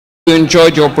You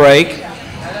enjoyed your break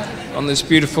on this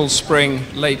beautiful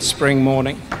late spring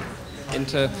morning.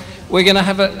 We're going to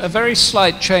have a very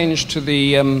slight change to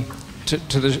the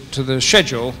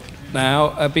schedule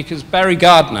now because Barry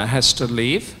Gardiner has to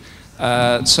leave.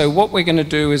 So what we're going to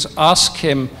do is ask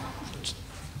him.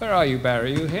 Where are you,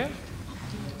 Barry? Are you here?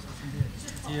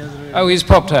 Oh, he's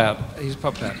popped out. He's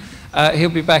popped out. He'll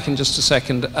be back in just a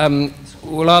second.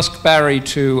 We'll ask Barry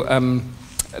to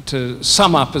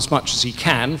sum up as much as he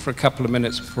can for a couple of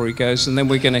minutes before he goes, and then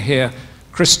we're going to hear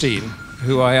Christine,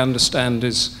 who I understand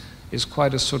is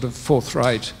quite a sort of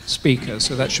forthright speaker,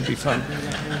 so that should be fun.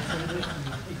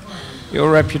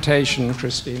 Your reputation,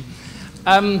 Christine.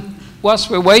 Whilst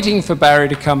we're waiting for Barry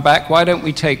to come back, why don't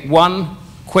we take one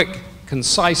quick,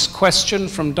 concise question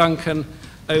from Duncan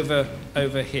over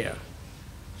here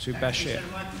to Bashir.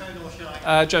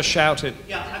 Just shout it.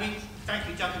 Yeah, I mean, thank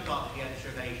you, Duncan Bartlett, the editor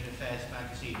of Asian Affairs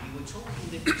magazine. You were talking,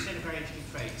 you said a very interesting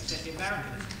phrase. You said the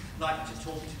Americans like to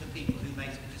talk to the people who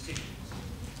make the decisions,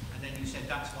 and then you said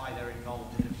that's why they're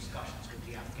involved in the discussions with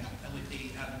the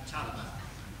Taliban.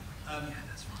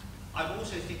 I'm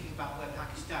also thinking about where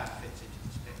Pakistan fits into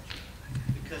this picture,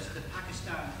 because the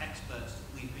Pakistan experts that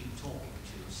we've been talking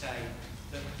to say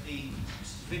that the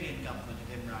civilian government of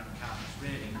Imran Khan has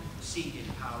really ceded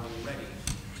power already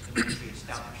to the military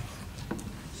establishment.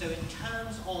 So in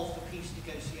terms of the peace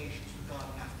negotiations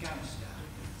regarding Afghanistan,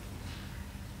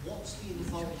 what's the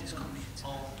involvement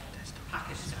of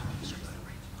Pakistan?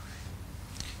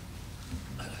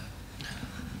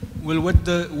 Well, what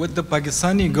the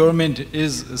Pakistani government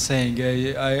is saying,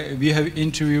 we have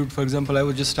interviewed, for example, I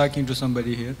was just talking to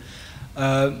somebody here.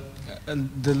 The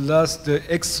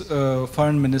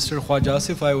ex-foreign minister, Khwaja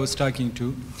Asif, I was talking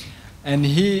to, and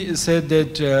he said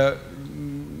that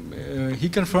he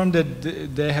confirmed that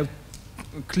they have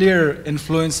clear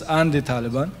influence on the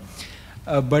Taliban,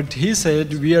 but he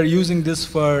said we are using this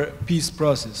for peace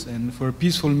process and for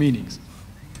peaceful meetings.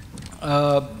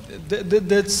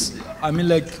 That's, I mean,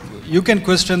 like, you can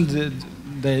question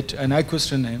that, and I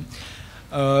question him,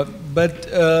 but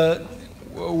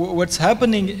what's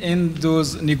happening in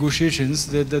those negotiations,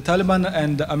 the Taliban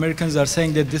and the Americans are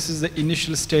saying that this is the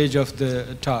initial stage of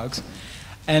the talks,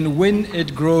 and when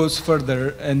it grows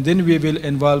further, and then we will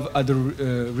involve other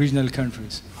regional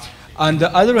countries. On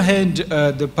the other hand,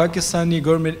 the Pakistani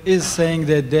government is saying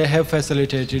that they have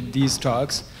facilitated these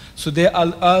talks, so they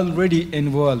are already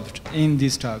involved in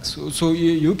these talks. So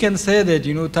you can say that,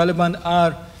 you know, Taliban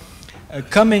are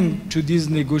coming to these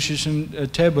negotiation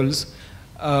tables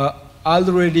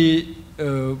already.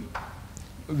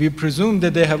 We presume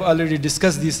that they have already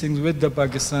discussed these things with the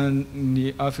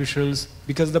Pakistani officials,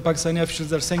 because the Pakistani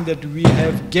officials are saying that we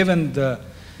have given the,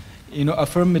 you know,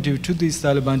 affirmative to these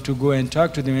Taliban to go and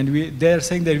talk to them, and they are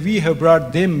saying that we have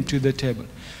brought them to the table.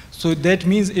 So that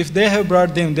means if they have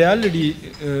brought them, they already,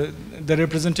 the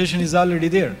representation is already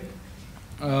there.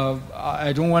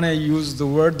 I don't want to use the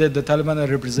word that the Taliban are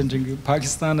representing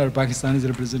Pakistan or Pakistan is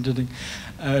representing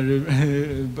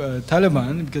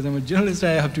Taliban, because I'm a journalist,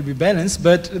 I have to be balanced,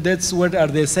 but that's what are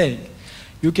they saying.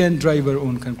 You can draw your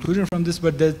own conclusion from this,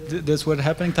 but that's what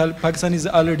happening. Pakistan is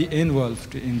already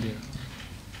involved in there.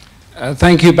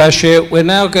 Thank you, Bashir. We're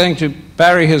now going to,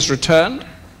 Barry has returned,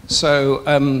 so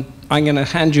I'm going to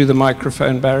hand you the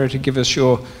microphone, Barry, to give us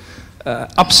your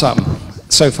upsum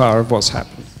so far of what's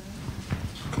happened.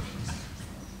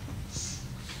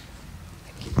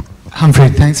 Humphrey,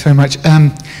 thanks very much.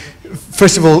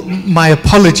 First of all, my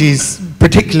apologies,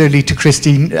 particularly to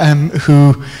Christine,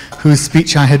 whose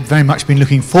speech I had very much been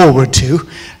looking forward to,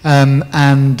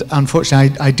 and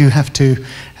unfortunately I do have to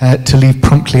leave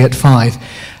promptly at 5.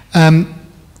 I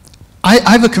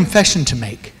have a confession to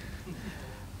make.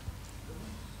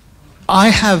 I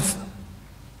have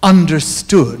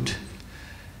understood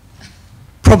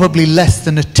probably less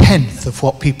than 1/10 of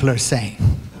what people are saying.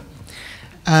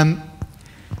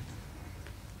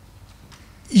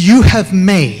 You have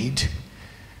made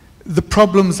the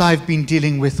problems I've been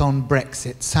dealing with on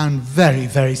Brexit sound very,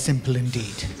 very simple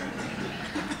indeed.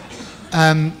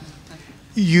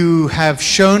 You have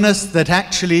shown us that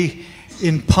actually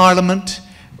in Parliament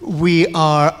we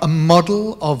are a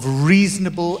model of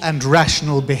reasonable and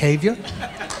rational behaviour.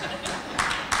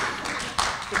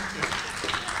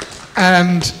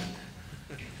 And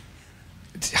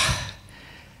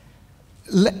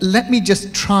let me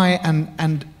just try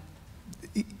and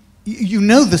you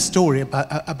know the story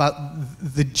about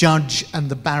the judge and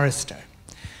the barrister.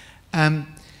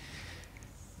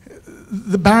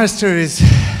 The barrister is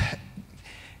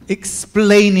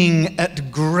explaining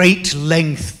at great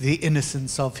length the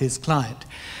innocence of his client.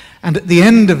 And at the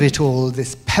end of it all,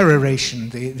 this peroration,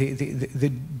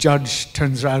 the judge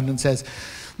turns around and says,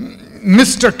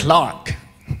 "Mr. Clark,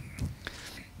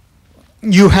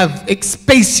 you have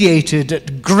expatiated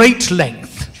at great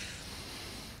length,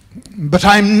 but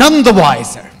I'm none the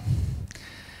wiser."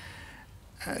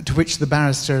 To which the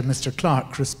barrister, Mr.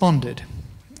 Clark, responded,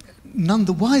 "None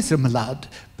the wiser, my lad,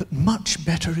 but much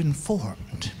better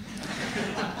informed."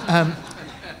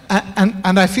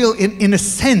 And I feel, in a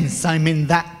sense, I'm in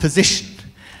that position.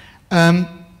 I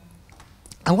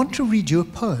want to read you a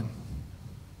poem.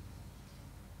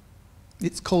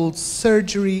 It's called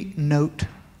Surgery Note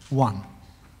 1.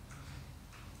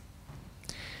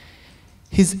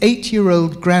 His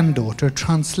 8-year-old granddaughter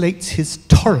translates his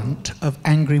torrent of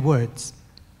angry words.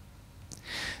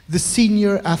 The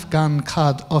senior Afghan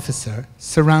CAD officer,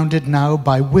 surrounded now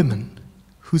by women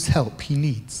whose help he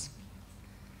needs.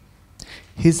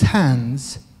 His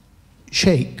hands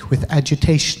shake with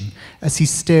agitation as he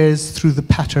stares through the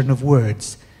pattern of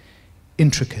words,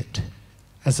 intricate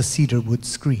as a cedarwood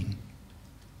screen.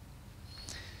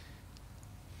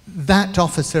 That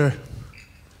officer,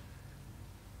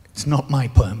 it's not my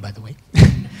poem, by the way.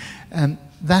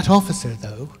 That officer,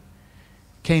 though,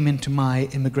 came into my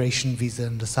immigration, visa,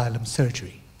 and asylum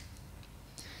surgery.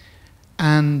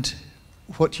 And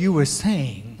what you were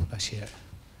saying, Bashir,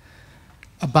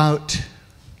 about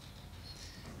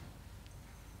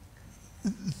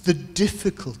the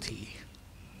difficulty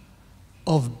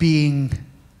of being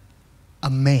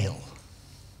a male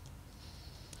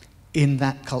in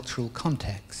that cultural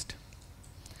context,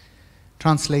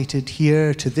 translated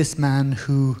here to this man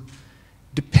who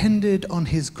depended on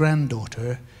his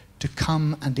granddaughter to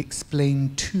come and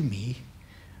explain to me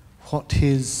what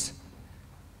his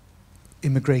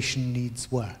immigration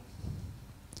needs were.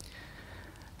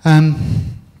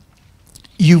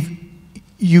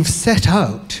 You've set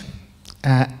out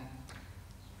a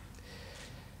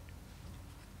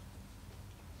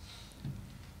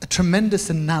tremendous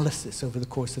analysis over the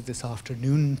course of this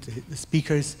afternoon, the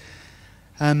speakers,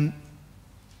 that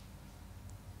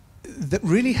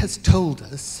really has told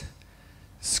us,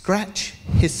 scratch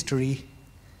history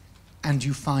and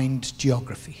you find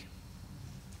geography.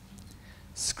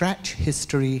 Scratch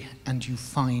history and you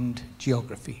find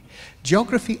geography.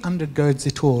 Geography undergirds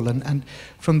it all, and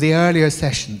from the earlier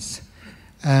sessions,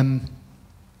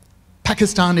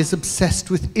 Pakistan is obsessed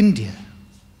with India.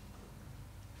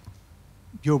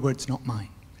 Your words, not mine.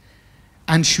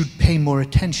 And should pay more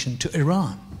attention to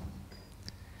Iran.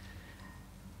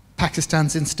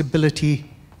 Pakistan's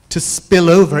instability to spill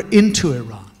over into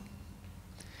Iran.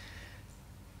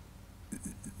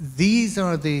 These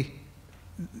are the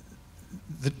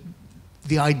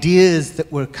ideas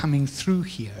that were coming through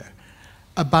here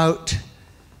about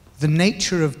the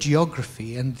nature of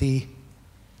geography and the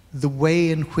way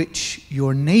in which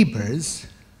your neighbors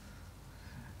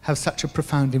have such a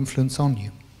profound influence on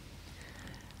you.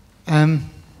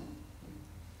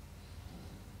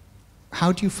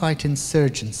 How do you fight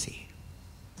insurgency?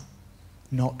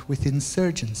 Not with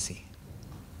insurgency.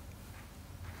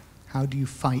 How do you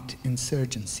fight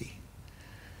insurgency?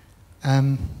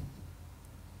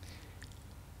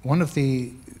 One of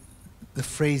the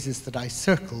phrases that I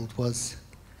circled was,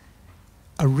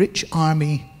 a rich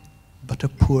army but a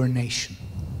poor nation.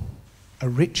 A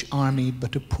rich army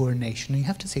but a poor nation. And you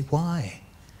have to say, why?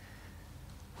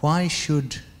 Why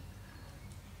should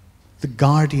the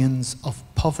guardians of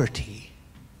poverty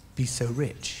be so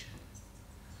rich?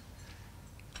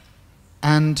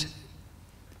 And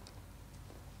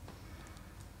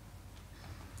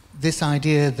this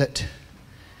idea that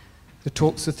the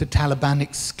talks with the Taliban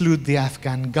exclude the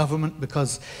Afghan government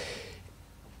because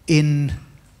I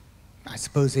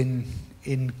suppose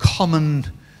in common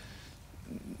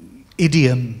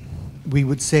idiom, we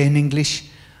would say in English,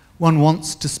 one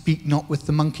wants to speak not with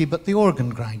the monkey but the organ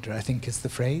grinder, I think is the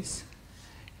phrase.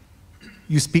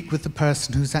 You speak with the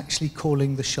person who's actually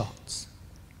calling the shots.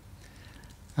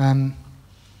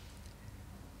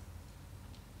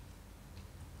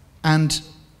 And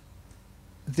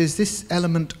there's this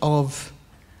element of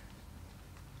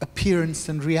appearance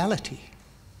and reality.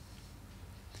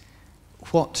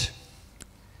 What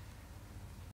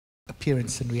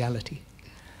appearance and reality?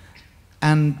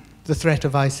 And the threat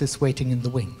of ISIS waiting in the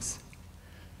wings.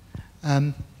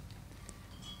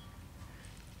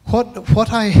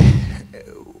 What I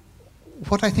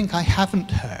think I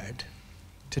haven't heard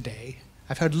today,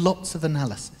 I've heard lots of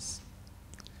analysis.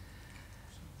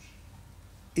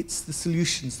 It's the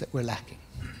solutions that we're lacking.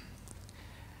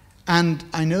 And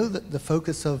I know that the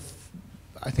focus of,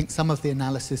 I think some of the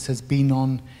analysis has been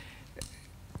on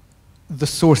the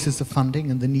sources of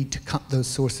funding and the need to cut those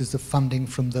sources of funding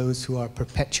from those who are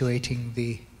perpetuating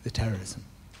the terrorism.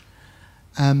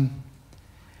 And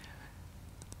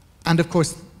of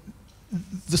course,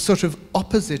 the sort of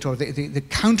opposite or the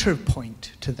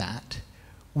counterpoint to that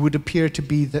would appear to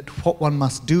be that what one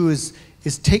must do is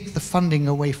take the funding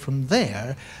away from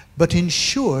there, but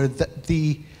ensure that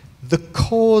the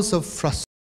cause of frustration,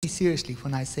 seriously,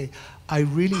 when I say I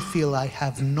really feel I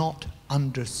have not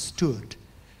understood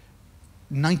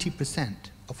 90%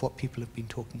 of what people have been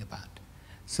talking about.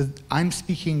 So I'm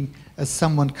speaking as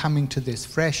someone coming to this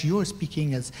fresh. You're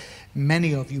speaking as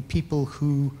many of you people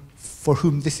for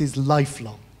whom this is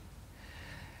lifelong.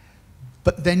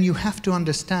 But then you have to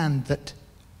understand that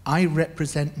I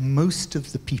represent most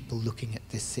of the people looking at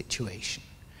this situation.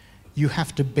 You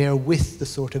have to bear with the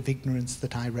sort of ignorance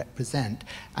that I represent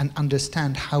and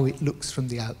understand how it looks from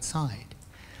the outside.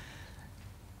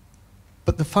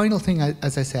 But the final thing,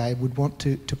 as I say, I would want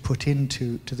to put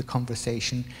into the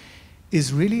conversation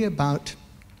is really about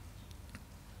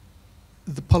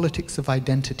the politics of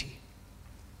identity.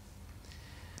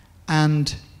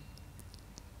 And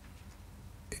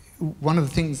one of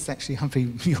the things, actually,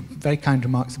 Humphrey, your very kind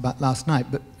remarks about last night,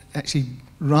 but actually,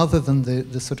 rather than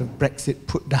the sort of Brexit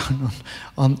put down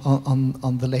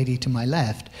on the lady to my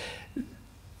left,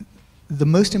 the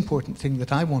most important thing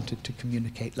that I wanted to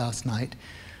communicate last night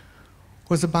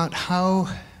was about how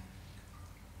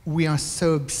we are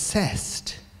so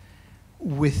obsessed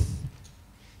with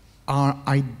our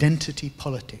identity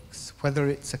politics, whether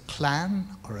it's a clan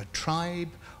or a tribe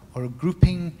or a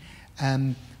grouping,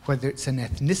 whether it's an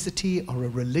ethnicity or a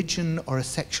religion or a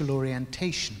sexual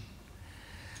orientation,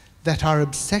 that our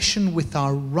obsession with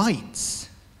our rights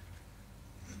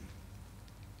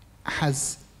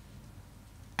has,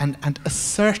 and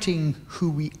asserting who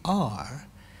we are,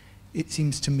 it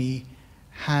seems to me,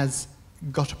 has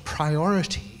got a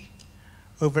priority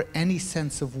over any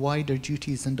sense of wider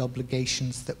duties and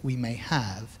obligations that we may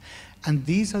have. And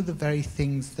these are the very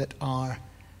things that are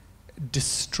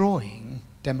destroying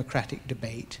democratic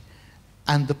debate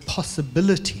and the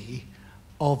possibility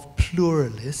of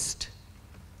pluralist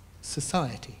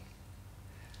society.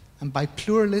 And by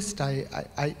pluralist,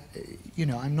 I'm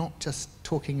not just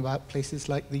talking about places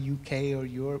like the UK or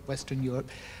Europe, Western Europe.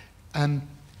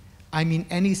 I mean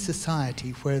any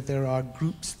society where there are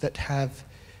groups that have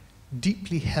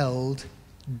deeply held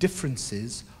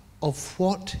differences of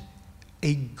what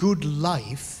a good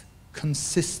life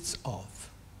consists of.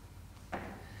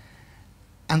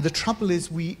 And the trouble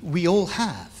is we all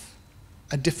have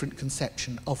a different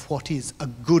conception of what is a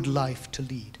good life to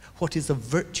lead, what is a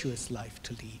virtuous life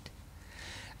to lead.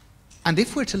 And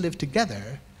if we're to live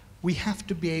together, we have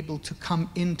to be able to come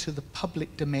into the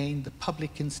public domain, the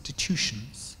public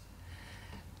institutions,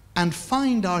 and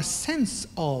find our sense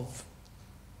of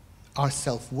our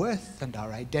self-worth and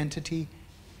our identity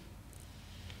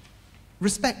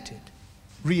respected,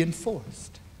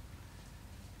 reinforced.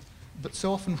 But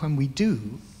so often when we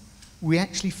do, we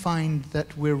actually find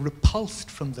that we're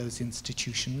repulsed from those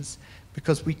institutions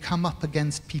because we come up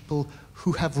against people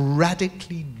who have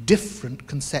radically different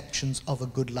conceptions of a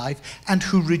good life and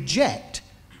who reject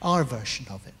our version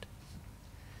of it.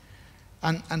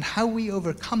 And how we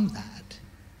overcome that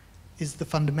is the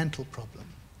fundamental problem.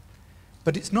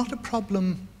 But it's not a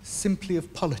problem simply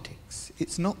of politics.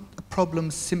 It's not a problem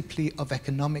simply of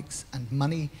economics and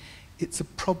money. It's a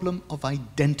problem of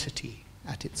identity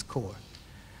at its core.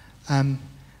 And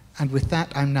with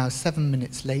that, I'm now 7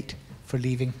 minutes late for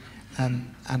leaving,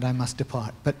 and I must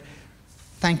depart. But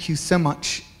thank you so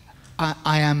much.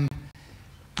 I am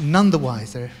none the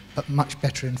wiser, but much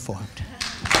better informed.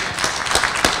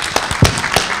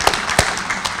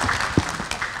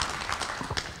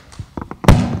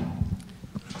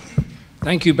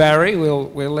 Thank you, Barry.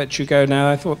 We'll let you go now.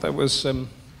 I thought that was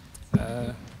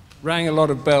rang a lot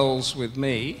of bells with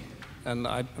me, and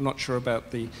I'm not sure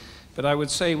about but I would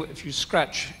say if you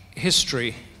scratch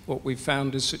history, what we've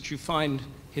found is that you find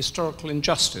historical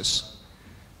injustice,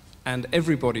 and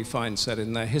everybody finds that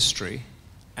in their history,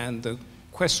 and the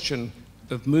question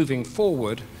of moving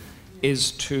forward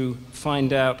is to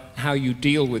find out how you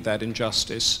deal with that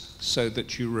injustice so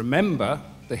that you remember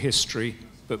the history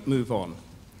but move on.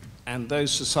 And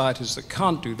those societies that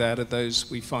can't do that are those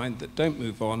we find that don't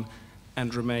move on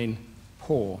and remain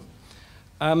poor.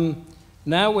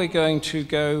 Now we're going to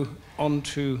go on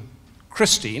to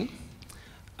Christine.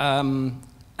 And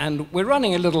we're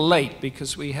running a little late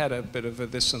because we had a bit of a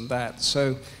this and that.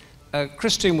 So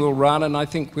Christine will run, and I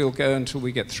think we'll go until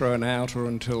we get thrown out or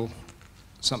until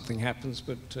something happens,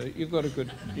 but you've got a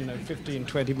good, 15,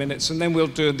 20 minutes, and then we'll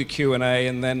do the Q&A,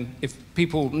 and then if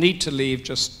people need to leave,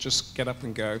 just get up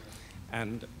and go,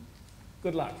 and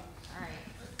good luck. All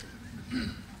right.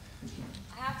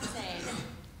 I have to say,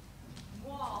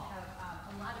 you all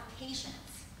have a lot of patience.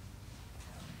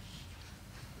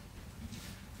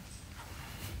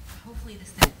 Hopefully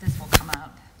this will come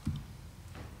out,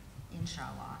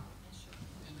 inshallah.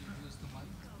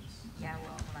 Yeah,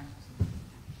 well, hold on.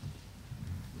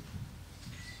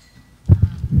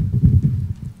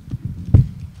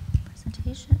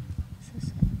 Presentation? Is this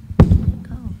it? Where did it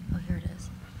go? Oh, here it is.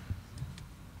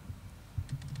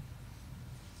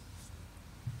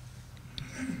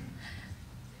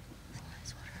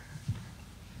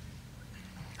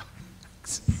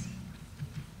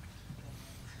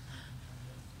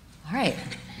 All right.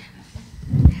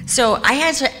 So I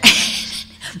had to,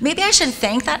 maybe I should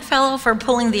thank that fellow for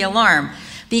pulling the alarm,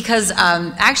 because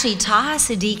actually Taha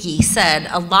Siddiqui said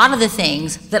a lot of the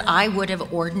things that I would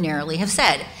have ordinarily have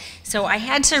said. So I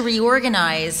had to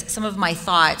reorganize some of my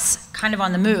thoughts kind of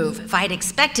on the move. If I had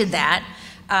expected that,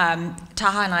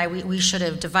 Taha and I, we should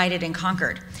have divided and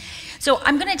conquered. So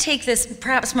I'm going to take this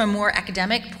perhaps from a more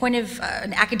academic point of,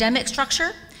 an academic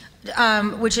structure,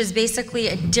 which is basically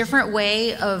a different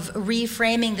way of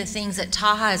reframing the things that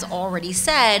Taha has already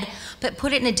said, but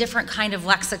put it in a different kind of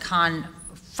lexicon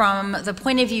from the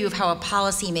point of view of how a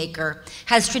policymaker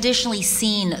has traditionally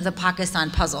seen the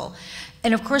Pakistan puzzle.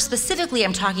 And of course, specifically,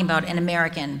 I'm talking about an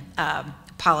American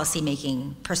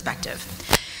policymaking perspective.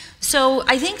 So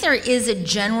I think there is a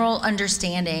general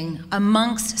understanding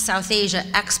amongst South Asia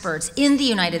experts in the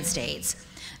United States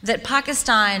that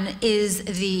Pakistan is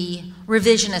the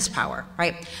revisionist power,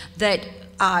 right? That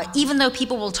even though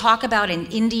people will talk about an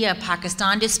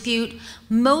India-Pakistan dispute,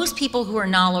 most people who are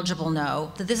knowledgeable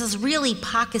know that this is really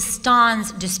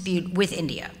Pakistan's dispute with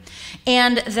India.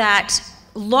 And that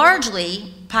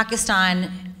largely,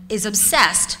 Pakistan is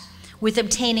obsessed with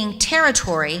obtaining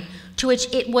territory to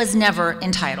which it was never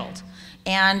entitled.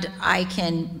 And I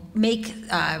can make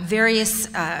various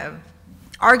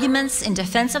arguments in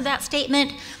defense of that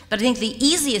statement, but I think the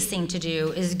easiest thing to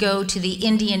do is go to the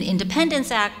Indian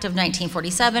Independence Act of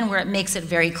 1947, where it makes it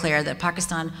very clear that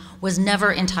Pakistan was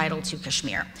never entitled to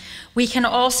Kashmir. We can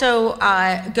also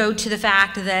go to the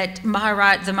fact that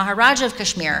the Maharaja of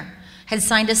Kashmir had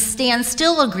signed a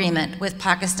standstill agreement with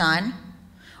Pakistan,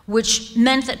 which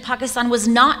meant that Pakistan was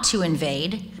not to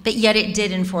invade, but yet it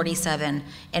did in 47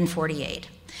 and 48.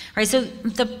 Right, so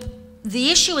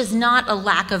the issue is not a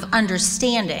lack of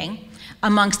understanding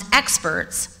amongst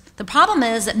experts. The problem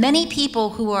is that many people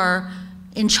who are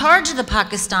in charge of the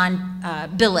Pakistan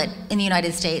billet in the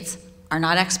United States are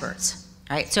not experts,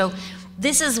 right? So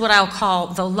this is what I'll call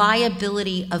the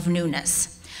liability of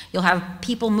newness. You'll have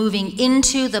people moving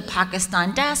into the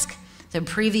Pakistan desk. The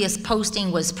previous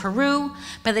posting was Peru.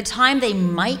 By the time they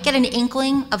might get an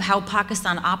inkling of how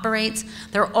Pakistan operates,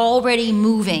 they're already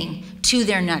moving to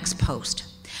their next post.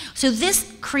 So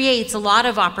this creates a lot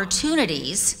of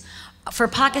opportunities for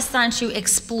Pakistan to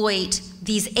exploit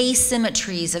these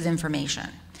asymmetries of information.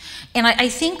 And I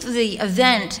think the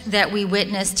event that we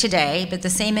witnessed today, but the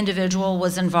same individual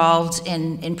was involved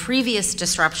in previous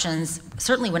disruptions,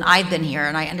 certainly when I've been here,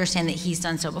 and I understand that he's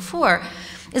done so before,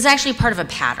 is actually part of a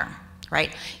pattern,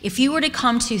 right? If you were to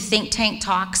come to think tank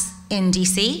talks in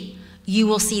DC, you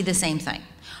will see the same thing.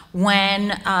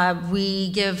 When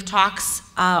we give talks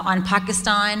on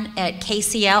Pakistan at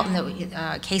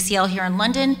KCL, KCL here in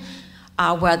London,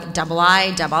 with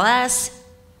IISS,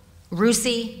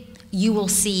 RUSI, you will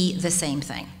see the same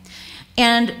thing.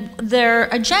 And their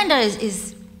agenda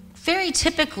is very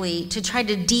typically to try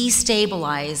to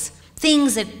destabilize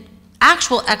things that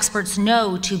actual experts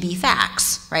know to be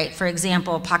facts, right? For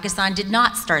example, Pakistan did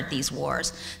not start these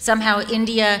wars. Somehow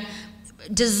India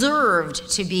deserved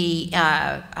to be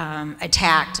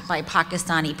attacked by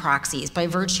Pakistani proxies by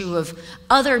virtue of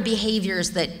other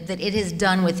behaviors that it has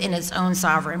done within its own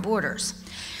sovereign borders.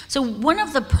 So one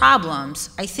of the problems,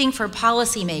 I think, for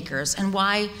policymakers and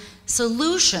why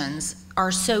solutions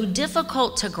are so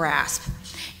difficult to grasp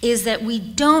is that we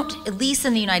don't, at least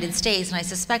in the United States, and I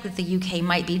suspect that the UK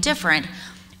might be different,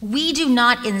 we do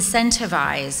not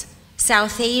incentivize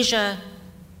South Asia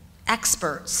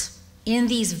experts in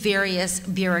these various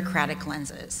bureaucratic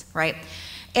lenses, right?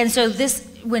 And so this,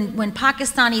 when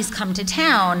Pakistanis come to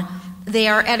town, they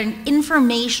are at an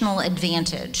informational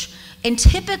advantage. And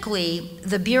typically,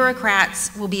 the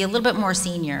bureaucrats will be a little bit more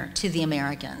senior to the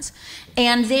Americans.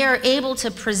 And they are able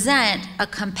to present a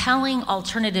compelling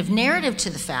alternative narrative to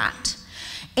the fact.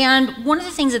 And one of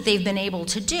the things that they've been able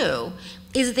to do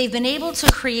is that they've been able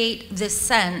to create this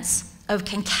sense of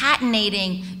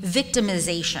concatenating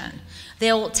victimization.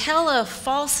 They'll tell a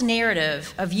false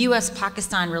narrative of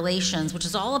US-Pakistan relations, which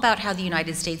is all about how the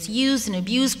United States used and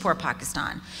abused poor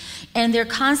Pakistan. And they're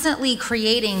constantly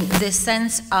creating this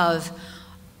sense of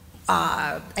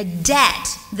a debt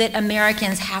that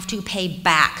Americans have to pay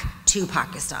back to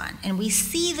Pakistan. And we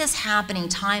see this happening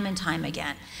time and time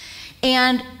again.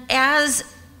 And as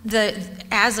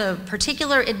a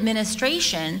particular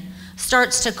administration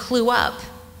starts to clue up,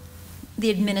 the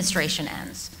administration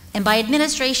ends. And by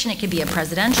administration, it could be a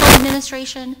presidential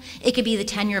administration, it could be the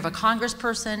tenure of a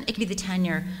congressperson, it could be the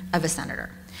tenure of a senator.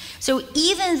 So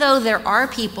even though there are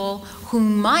people who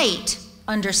might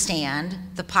understand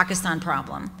the Pakistan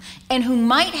problem and who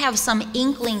might have some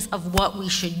inklings of what we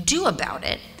should do about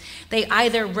it, they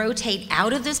either rotate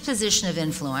out of this position of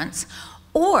influence,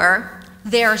 or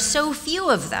there are so few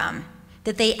of them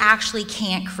that they actually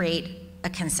can't create a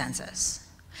consensus.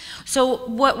 So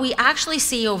what we actually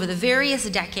see over the various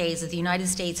decades that the United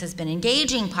States has been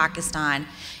engaging Pakistan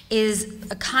is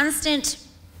a constant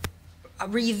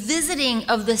revisiting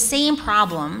of the same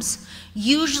problems,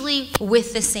 usually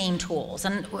with the same tools.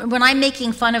 And when I'm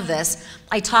making fun of this,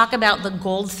 I talk about the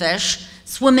goldfish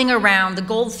swimming around the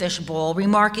goldfish bowl,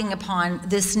 remarking upon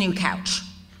this new couch.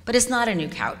 But it's not a new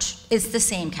couch, it's the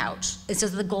same couch. It's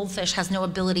just the goldfish has no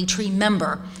ability to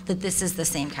remember that this is the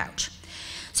same couch.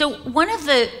 So one of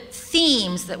the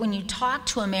themes that when you talk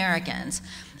to Americans,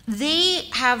 they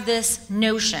have this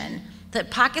notion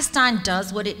that Pakistan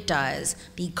does what it does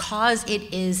because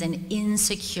it is an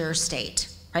insecure state,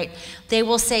 right? They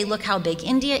will say, look how big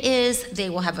India is. They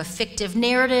will have a fictive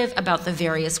narrative about the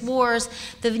various wars.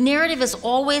 The narrative is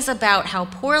always about how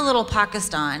poor little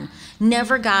Pakistan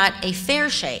never got a fair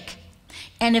shake.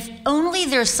 And if only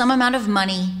there's some amount of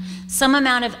money, some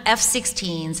amount of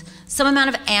F-16s, some amount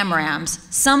of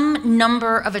AMRAAMs, some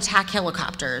number of attack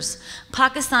helicopters,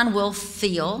 Pakistan will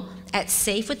feel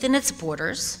safe within its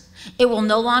borders. It will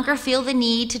no longer feel the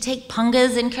need to take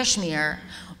pungas in Kashmir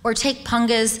or take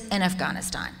pungas in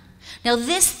Afghanistan. Now,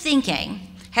 this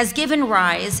thinking has given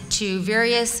rise to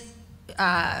various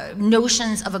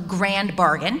notions of a grand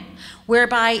bargain,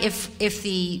 whereby if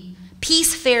the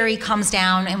peace ferry comes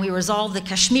down and we resolve the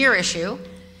Kashmir issue,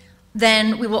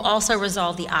 then we will also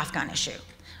resolve the Afghan issue.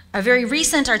 A very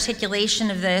recent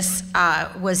articulation of this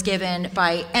was given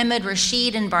by Ahmed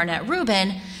Rashid and Barnett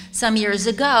Rubin some years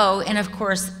ago, and of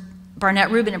course,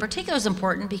 Barnett Rubin in particular is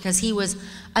important because he was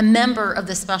a member of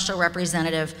the Special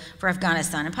Representative for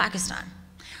Afghanistan and Pakistan.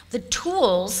 The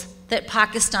tools that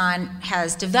Pakistan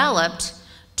has developed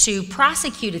to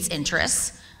prosecute its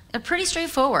interests are pretty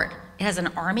straightforward. It has an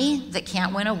army that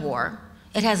can't win a war.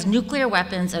 It has nuclear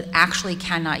weapons it actually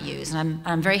cannot use. And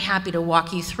I'm very happy to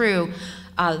walk you through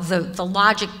the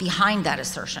logic behind that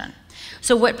assertion.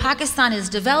 So what Pakistan has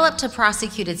developed to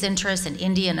prosecute its interests in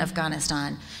India and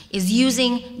Afghanistan is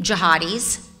using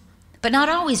jihadis, but not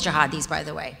always jihadis, by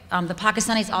the way. The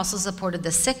Pakistanis also supported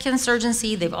the Sikh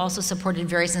insurgency. They've also supported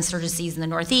various insurgencies in the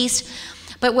Northeast.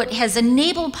 But what has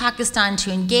enabled Pakistan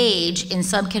to engage in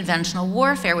subconventional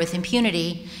warfare with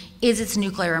impunity is its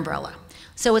nuclear umbrella.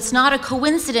 So it's not a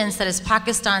coincidence that as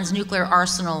Pakistan's nuclear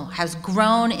arsenal has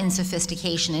grown in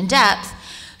sophistication and depth,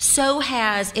 so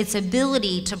has its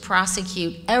ability to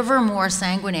prosecute ever more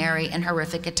sanguinary and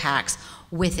horrific attacks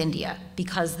with India,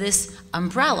 because this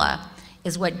umbrella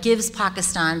is what gives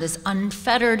Pakistan this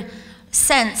unfettered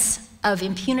sense of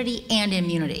impunity and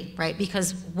immunity, right?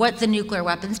 Because what the nuclear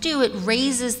weapons do, it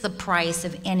raises the price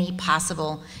of any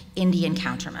possible Indian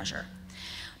countermeasure.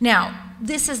 Now,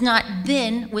 this has not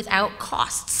been without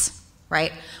costs,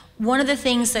 right? One of the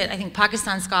things that I think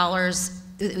Pakistan scholars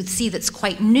see that's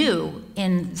quite new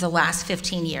in the last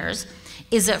 15 years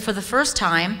is that for the first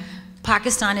time,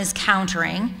 Pakistan is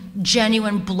countering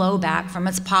genuine blowback from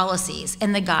its policies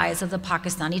in the guise of the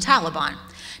Pakistani Taliban.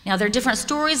 Now, there are different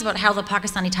stories about how the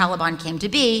Pakistani Taliban came to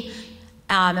be,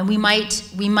 and we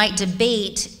might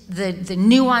debate the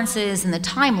nuances and the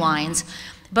timelines,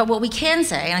 but what we can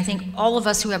say, and I think all of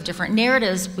us who have different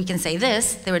narratives, we can say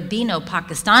this: there would be no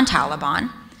Pakistan Taliban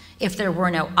if there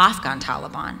were no Afghan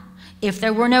Taliban, if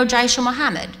there were no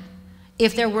Jaish-e-Mohammed,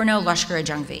 if there were no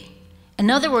Lashkar-e-Jhangvi.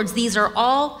 In other words, these are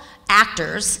all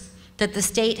actors that the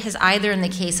state has either, in the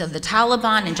case of the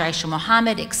Taliban and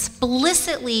Jaish-e-Mohammed,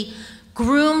 explicitly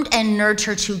groomed and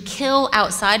nurtured to kill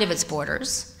outside of its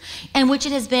borders, and which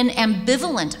it has been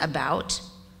ambivalent about,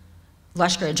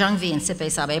 Lashkar-e-Jhangvi and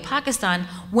Sip-e-Sabeh Pakistan,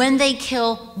 when they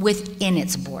kill within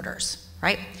its borders,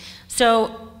 right?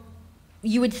 So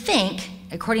you would think,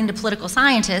 according to political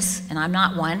scientists, and I'm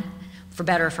not one, for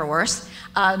better or for worse,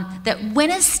 that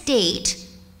when a state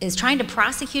is trying to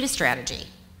prosecute a strategy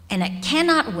and it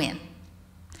cannot win,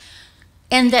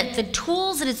 and that the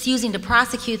tools that it's using to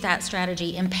prosecute that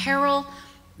strategy imperil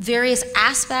various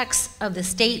aspects of the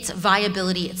state's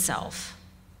viability itself,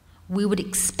 we would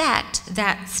expect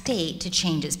that state to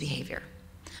change its behavior.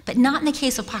 But not in the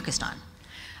case of Pakistan.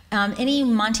 Any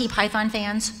Monty Python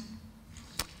fans?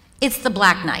 It's the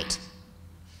Black Knight.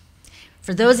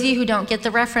 For those of you who don't get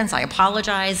the reference, I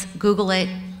apologize. Google it.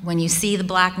 When you see the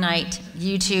Black Knight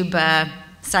YouTube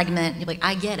segment, you're like,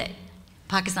 I get it.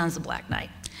 Pakistan's the Black Knight,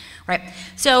 right?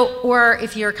 So, or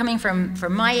if you're coming from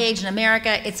my age in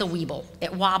America, it's a weeble.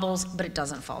 It wobbles, but it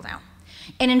doesn't fall down.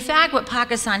 And in fact, what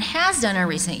Pakistan has done in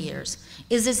recent years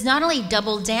is it's not only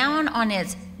doubled down on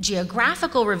its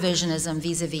geographical revisionism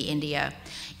vis-a-vis India,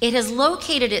 it has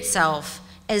located itself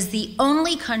as the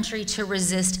only country to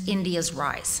resist India's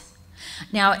rise.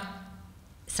 Now,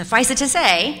 suffice it to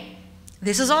say,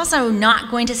 this is also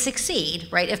not going to succeed,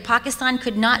 right? If Pakistan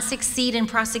could not succeed in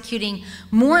prosecuting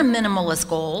more minimalist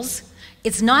goals,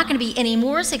 it's not going to be any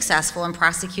more successful in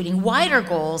prosecuting wider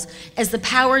goals as the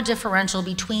power differential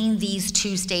between these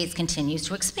two states continues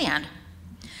to expand.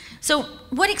 So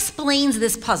what explains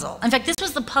this puzzle? In fact, this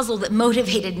was the puzzle that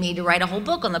motivated me to write a whole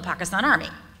book on the Pakistan Army.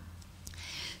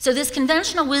 So this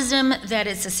conventional wisdom that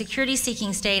it's a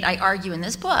security-seeking state, I argue in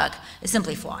this book, is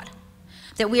simply flawed.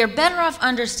 That we are better off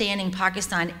understanding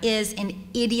Pakistan is an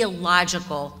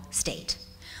ideological state.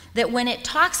 That when it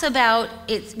talks about,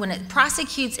 when it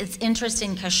prosecutes its interest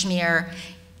in Kashmir,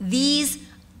 these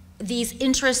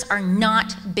interests are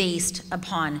not based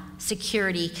upon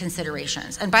security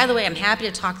considerations. And by the way, I'm happy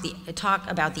to talk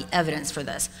about the evidence for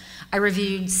this. I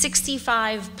reviewed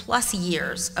 65 plus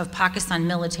years of Pakistan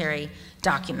military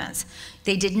documents.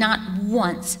 They did not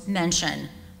once mention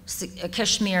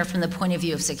Kashmir from the point of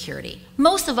view of security.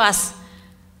 Most of us,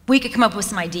 we could come up with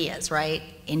some ideas, right?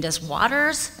 Indus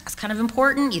waters, that's kind of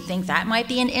important. You think that might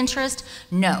be an interest?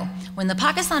 No. When the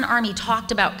Pakistan Army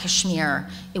talked about Kashmir,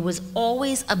 it was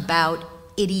always about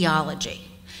ideology.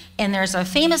 And there's a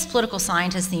famous political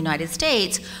scientist in the United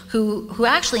States who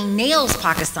actually nails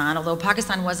Pakistan, although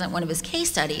Pakistan wasn't one of his case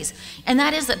studies, and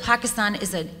that is that Pakistan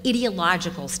is an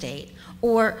ideological state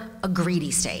or a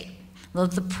greedy state. Well,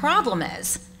 the problem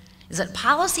is that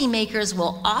policymakers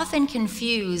will often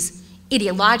confuse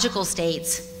ideological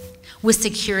states with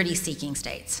security-seeking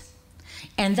states.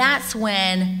 And that's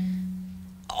when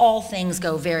all things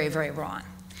go very, very wrong.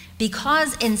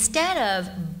 Because instead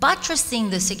of buttressing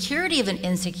the security of an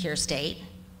insecure state,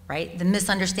 right, the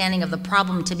misunderstanding of the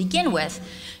problem to begin with,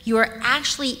 you are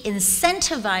actually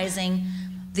incentivizing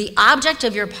the object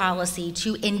of your policy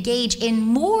to engage in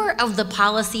more of the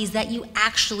policies that you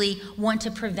actually want to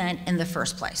prevent in the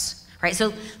first place, right?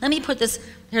 So let me put this,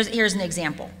 here's an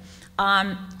example.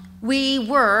 We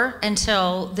were,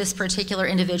 until this particular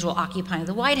individual occupying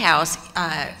the White House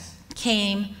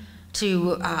came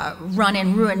to run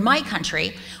and ruin my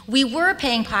country, we were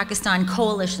paying Pakistan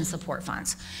coalition support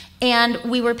funds. And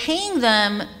we were paying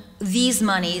them these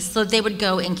monies so that they would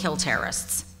go and kill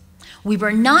terrorists. We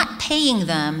were not paying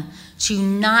them to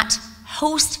not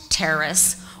host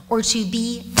terrorists or to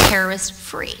be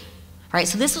terrorist-free, right?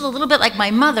 So this was a little bit like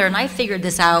my mother, and I figured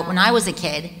this out when I was a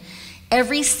kid.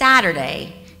 Every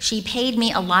Saturday, she paid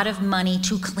me a lot of money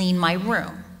to clean my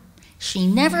room. She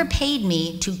never paid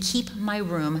me to keep my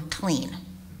room clean.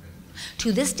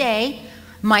 To this day,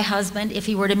 my husband, if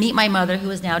he were to meet my mother, who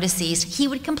is now deceased, he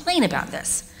would complain about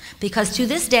this, because to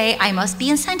this day, I must be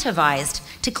incentivized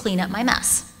to clean up my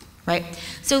mess, right?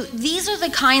 So these are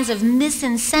the kinds of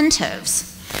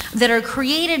misincentives that are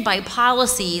created by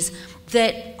policies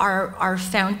that are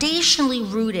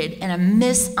foundationally rooted in a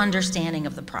misunderstanding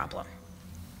of the problem.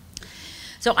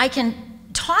 So I can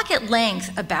talk at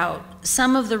length about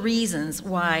some of the reasons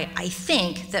why I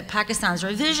think that Pakistan's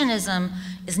revisionism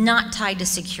is not tied to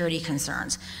security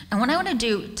concerns. And what I want to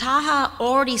do, Taha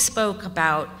already spoke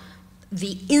about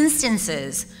the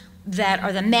instances that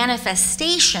are the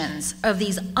manifestations of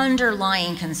these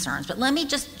underlying concerns. But let me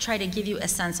just try to give you a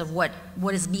sense of what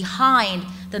is behind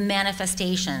the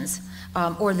manifestations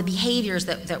or the behaviors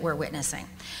that we're witnessing.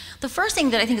 The first thing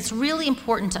that I think is really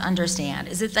important to understand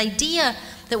is that the idea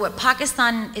that what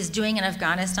Pakistan is doing in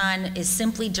Afghanistan is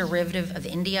simply derivative of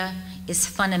India is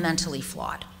fundamentally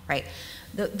flawed, right?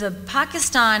 The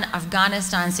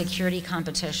Pakistan-Afghanistan security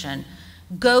competition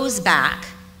goes back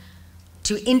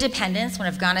to independence when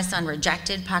Afghanistan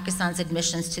rejected Pakistan's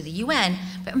admissions to the UN,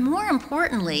 but more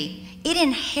importantly, it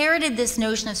inherited this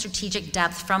notion of strategic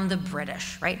depth from the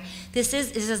British, right? This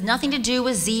has nothing to do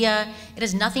with Zia. It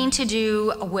has nothing to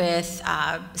do with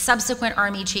subsequent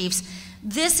army chiefs.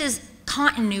 This is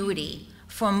continuity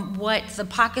from what the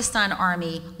Pakistan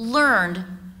Army learned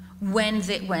when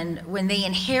they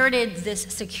inherited this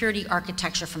security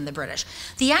architecture from the British.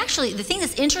 The thing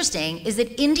that's interesting is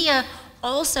that India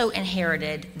also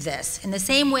inherited this in the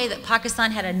same way that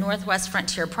Pakistan had a northwest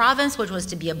frontier province, which was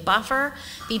to be a buffer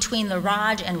between the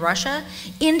Raj and Russia.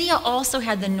 India also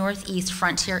had the Northeast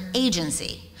Frontier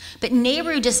Agency. But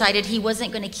Nehru decided he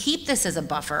wasn't going to keep this as a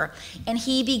buffer, and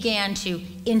he began to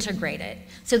integrate it.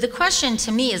 So the question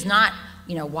to me is not,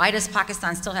 why does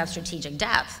Pakistan still have strategic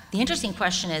depth? The interesting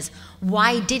question is,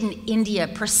 why didn't India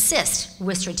persist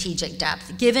with strategic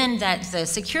depth, given that the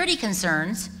security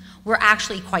concerns were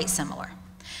actually quite similar?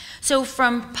 So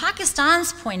from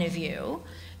Pakistan's point of view,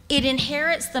 it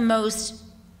inherits the most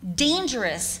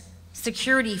dangerous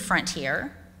security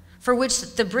frontier, for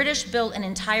which the British built an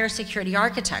entire security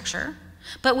architecture,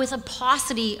 but with a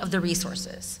paucity of the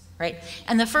resources, right?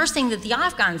 And the first thing that the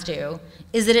Afghans do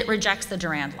is that it rejects the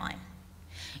Durand Line.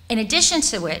 In addition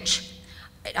to which,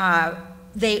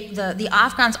 the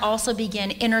Afghans also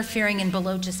begin interfering in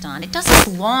Balochistan. It does this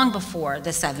long before the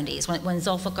 70s, when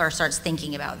Zulfikar starts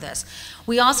thinking about this.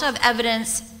 We also have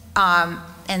evidence,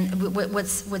 and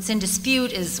what's in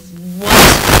dispute is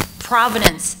what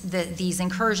provenance that these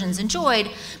incursions enjoyed,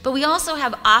 but we also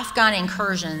have Afghan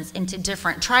incursions into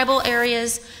different tribal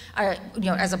areas,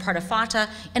 as a part of Fatah,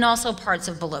 and also parts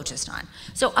of Balochistan.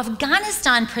 So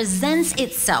Afghanistan presents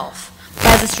itself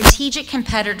as a strategic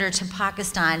competitor to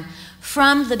Pakistan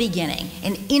from the beginning,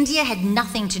 and India had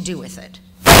nothing to do with it.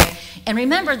 And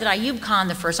remember that Ayub Khan,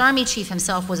 the first army chief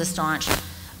himself, was a staunch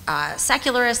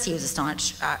secularist. He was a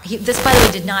staunch, this by the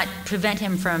way did not prevent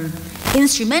him from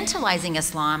instrumentalizing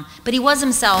Islam, but he was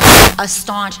himself a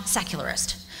staunch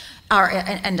secularist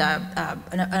and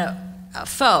a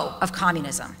foe of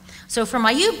communism. So from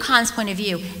Ayub Khan's point of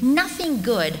view, nothing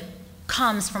good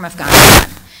comes from Afghanistan.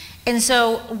 And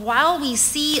so while we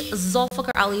see Zulfikar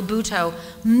Ali Bhutto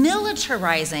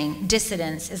militarizing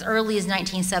dissidents as early as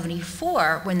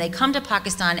 1974, when they come to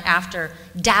Pakistan after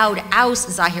Daud oust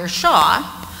Zahir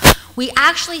Shah, we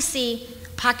actually see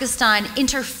Pakistan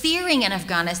interfering in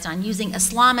Afghanistan using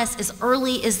Islamists as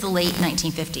early as the late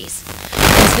 1950s.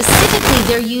 And specifically,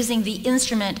 they're using the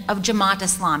instrument of Jamaat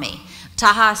Islami.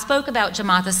 Taha spoke about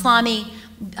Jamaat Islami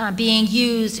being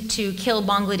used to kill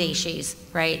Bangladeshis,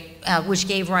 right, which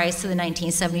gave rise to the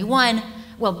 1971,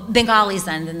 well, Bengalis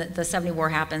then the 70 war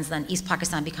happens, then East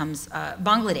Pakistan becomes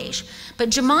Bangladesh. But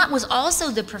Jamaat was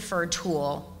also the preferred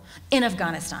tool in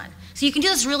Afghanistan. So you can do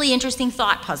this really interesting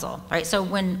thought puzzle, right? So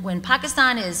when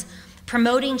Pakistan is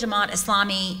promoting Jamaat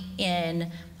Islami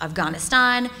in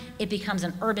Afghanistan, it becomes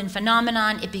an urban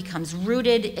phenomenon, it becomes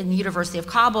rooted in the University of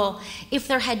Kabul. If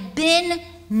there had been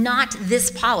not this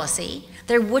policy,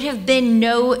 there would have been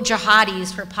no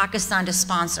jihadis for Pakistan to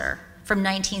sponsor from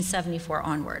 1974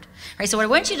 onward. Right? So what I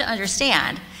want you to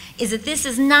understand is that this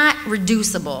is not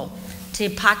reducible to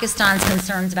Pakistan's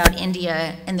concerns about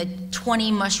India and the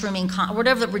 20 mushrooming,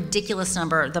 whatever the ridiculous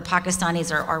number the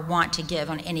Pakistanis are want to give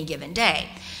on any given day.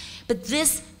 But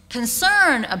this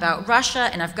concern about Russia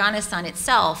and Afghanistan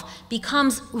itself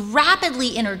becomes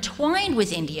rapidly intertwined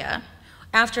with India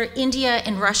after India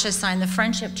and Russia signed the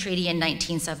Friendship Treaty in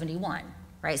 1971,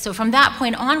 right? So from that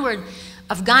point onward,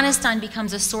 Afghanistan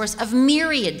becomes a source of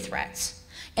myriad threats.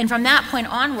 And from that point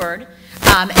onward,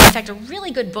 and in fact, a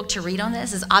really good book to read on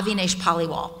this is Avinash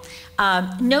Paliwal.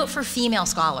 Note for female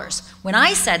scholars, when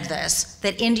I said this,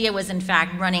 that India was in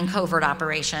fact running covert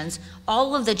operations,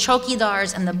 all of the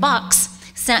chokidars and the bucks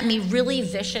sent me really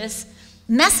vicious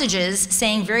messages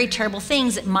saying very terrible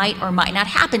things that might or might not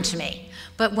happen to me.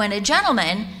 But when a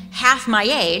gentleman half my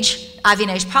age,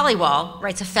 Avinash Paliwal,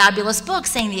 writes a fabulous book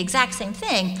saying the exact same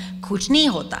thing, kuch nahi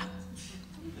hota.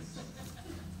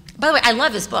 By the way, I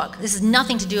love his book. This has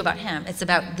nothing to do about him. It's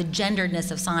about the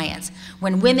genderedness of science.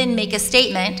 When women make a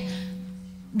statement,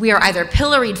 we are either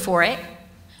pilloried for it,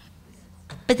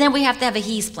 but then we have to have a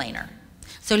he-splainer.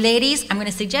 So ladies, I'm going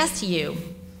to suggest to you,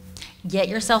 get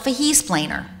yourself a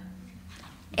he-splainer.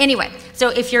 Anyway, so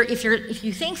if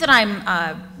you think that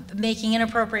I'm making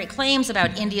inappropriate claims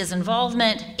about India's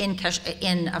involvement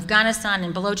in Afghanistan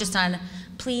and Balochistan,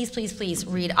 please, please, please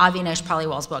read Avinash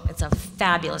Paliwal's book. It's a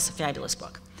fabulous, fabulous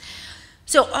book.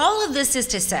 So all of this is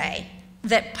to say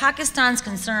that Pakistan's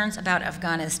concerns about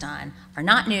Afghanistan are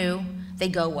not new, they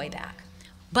go way back.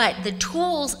 But the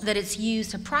tools that it's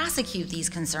used to prosecute these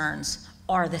concerns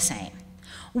are the same.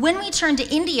 When we turn to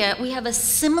India, we have a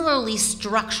similarly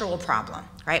structural problem,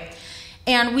 right?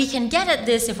 And we can get at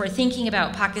this if we're thinking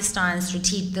about Pakistan's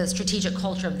the strategic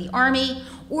culture of the army,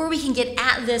 or we can get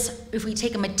at this if we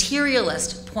take a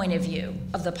materialist point of view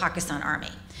of the Pakistan army.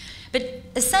 But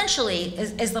essentially,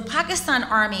 as the Pakistan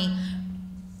army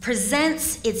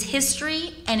presents its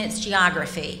history and its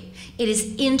geography, it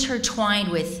is intertwined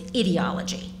with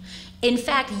ideology. In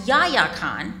fact, Yahya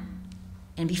Khan,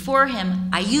 and before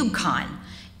him, Ayub Khan,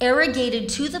 arrogated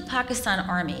to the Pakistan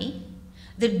army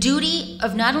the duty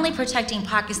of not only protecting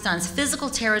Pakistan's physical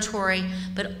territory,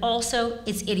 but also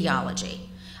its ideology.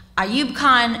 Ayub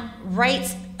Khan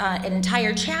writes an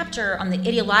entire chapter on the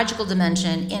ideological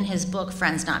dimension in his book,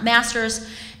 Friends Not Masters,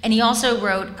 and he also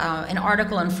wrote an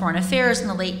article in Foreign Affairs in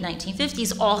the late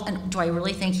 1950s. And do I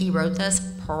really think he wrote this?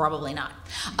 Probably not.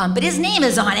 But his name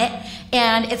is on it,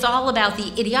 and it's all about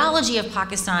the ideology of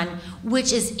Pakistan,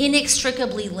 which is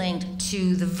inextricably linked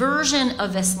to the version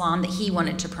of Islam that he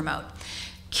wanted to promote.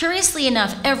 Curiously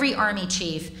enough, every army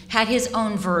chief had his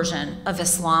own version of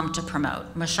Islam to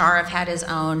promote. Musharraf had his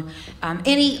own.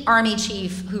 Any army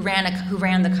chief who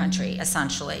ran the country,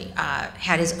 essentially,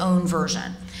 had his own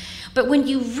version. But when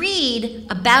you read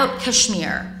about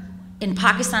Kashmir in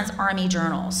Pakistan's army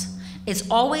journals, it's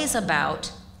always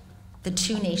about the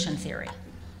two-nation theory.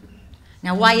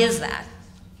 Now, why is that?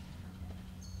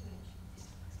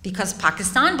 Because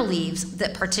Pakistan believes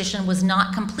that partition was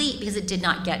not complete because it did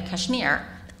not get Kashmir.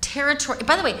 Territory.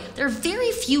 By the way, there are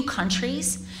very few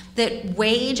countries that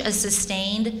wage a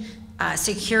sustained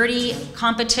security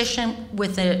competition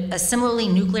with a similarly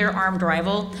nuclear-armed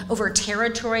rival over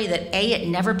territory that A, it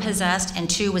never possessed, and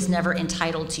 2, was never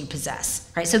entitled to possess.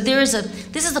 Right? So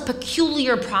this is a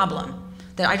peculiar problem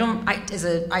that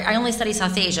I only study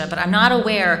South Asia, but I'm not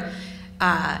aware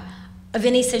of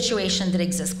any situation that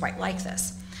exists quite like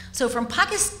this. So from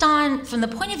Pakistan, from the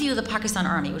point of view of the Pakistan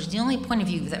army, which is the only point of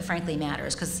view that frankly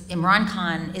matters, because Imran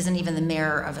Khan isn't even the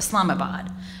mayor of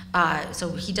Islamabad,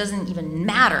 so he doesn't even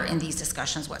matter in these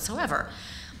discussions whatsoever.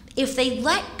 If they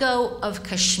let go of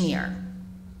Kashmir,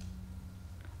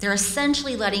 they're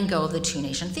essentially letting go of the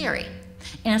two-nation theory.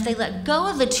 And if they let go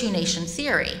of the two-nation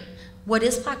theory, what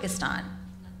is Pakistan?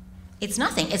 It's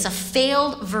nothing. It's a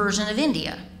failed version of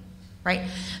India. Right?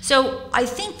 So I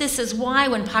think this is why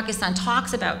when Pakistan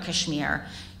talks about Kashmir,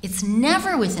 it's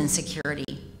never within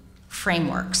security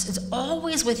frameworks. It's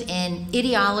always within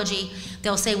ideology.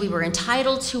 They'll say we were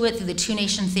entitled to it through the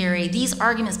two-nation theory. These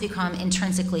arguments become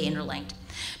intrinsically interlinked.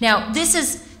 Now, this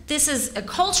is a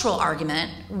cultural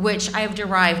argument which I have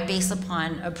derived based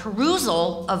upon a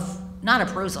perusal of, not a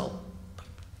perusal,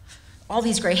 all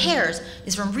these gray hairs,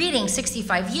 is from reading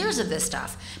 65 years of this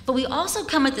stuff. But we also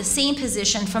come at the same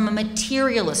position from a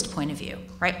materialist point of view,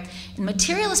 right? And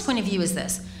materialist point of view is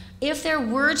this: if there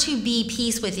were to be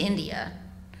peace with India,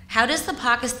 how does the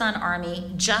Pakistan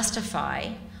army justify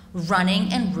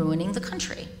running and ruining the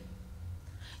country?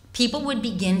 People would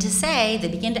begin to say, they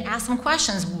begin to ask some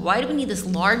questions: why do we need this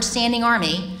large standing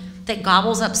army that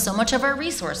gobbles up so much of our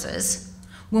resources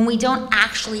when we don't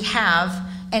actually have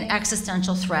an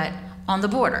existential threat on the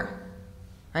border,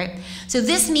 right? So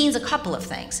this means a couple of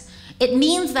things. It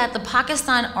means that the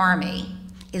Pakistan army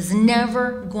is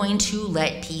never going to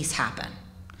let peace happen.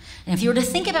 And if you were to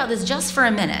think about this just for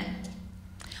a minute,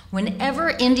 whenever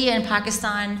India and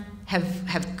Pakistan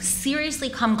have seriously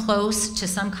come close to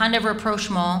some kind of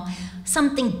rapprochement,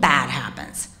 something bad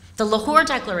happens. The Lahore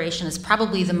Declaration is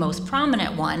probably the most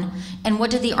prominent one, and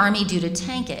what did the army do to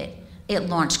tank it? It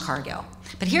launched Kargil.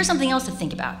 But here's something else to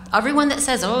think about. Everyone that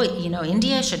says, oh, you know,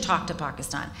 India should talk to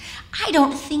Pakistan. I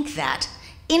don't think that.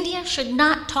 India should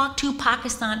not talk to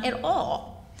Pakistan at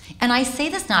all. And I say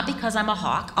this not because I'm a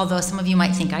hawk, although some of you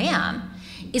might think I am.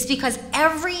 It's because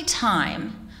every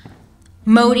time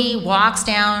Modi walks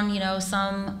down, you know,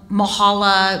 some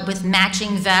mohalla with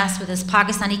matching vests with his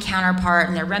Pakistani counterpart,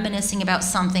 and they're reminiscing about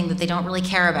something that they don't really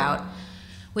care about,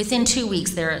 within 2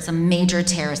 weeks there is a major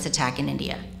terrorist attack in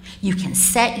India. You can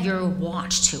set your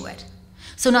watch to it.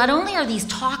 So not only are these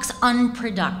talks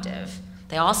unproductive,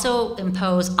 they also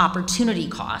impose opportunity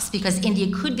costs, because India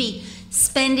could be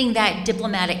spending that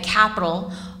diplomatic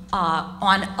capital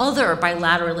on other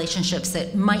bilateral relationships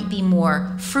that might be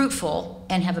more fruitful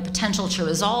and have a potential to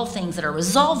resolve things that are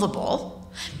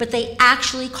resolvable, but they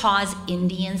actually cause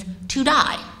Indians to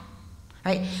die,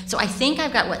 right? So I think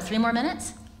I've got, what, 3 more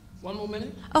minutes? 1 more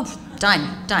minute? Oh,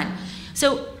 done.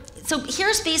 So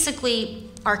here's basically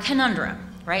our conundrum,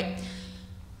 right?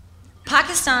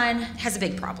 Pakistan has a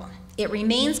big problem. It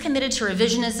remains committed to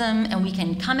revisionism, and we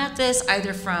can come at this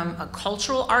either from a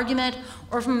cultural argument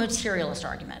or from a materialist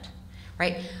argument,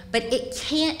 right? But it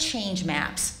can't change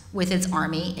maps with its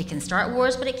army. It can start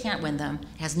wars, but it can't win them.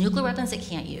 It has nuclear weapons it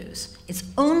can't use. Its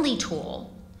only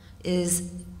tool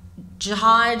is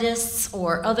jihadists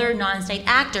or other non-state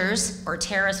actors, or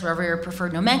terrorists, whatever your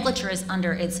preferred nomenclature is,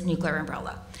 under its nuclear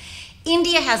umbrella.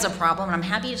 India has a problem, and I'm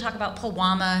happy to talk about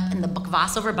Pulwama and the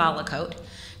Bakwas over Balakot,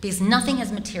 because nothing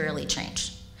has materially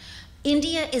changed.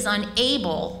 India is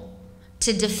unable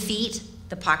to defeat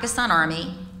the Pakistan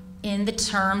army in the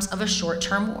terms of a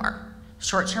short-term war.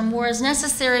 Short-term war is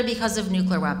necessary because of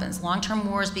nuclear weapons. Long-term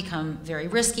wars become very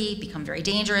risky, become very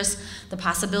dangerous. The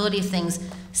possibility of things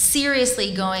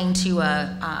seriously going to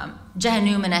a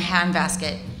Jahannam in a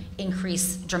handbasket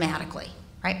increase dramatically,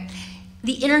 right?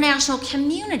 The international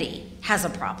community has a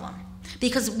problem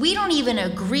because we don't even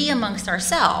agree amongst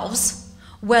ourselves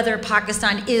whether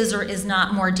Pakistan is or is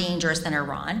not more dangerous than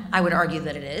Iran. I would argue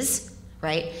that it is,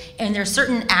 right? And there are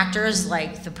certain actors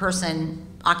like the person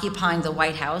occupying the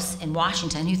White House in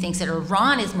Washington who thinks that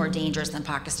Iran is more dangerous than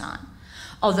Pakistan.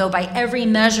 Although by every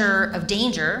measure of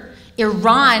danger,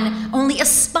 Iran only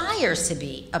aspires to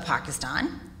be a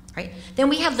Pakistan, right? Then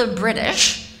we have the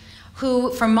British,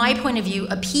 who, from my point of view,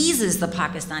 appeases the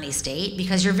Pakistani state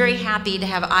because you're very happy to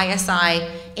have ISI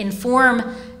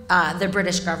inform the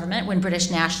British government when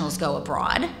British nationals go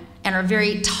abroad and are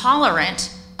very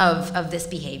tolerant of this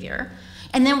behavior.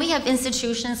 And then we have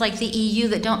institutions like the EU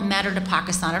that don't matter to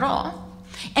Pakistan at all.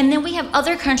 And then we have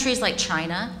other countries like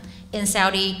China and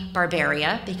Saudi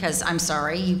Barbaria, because I'm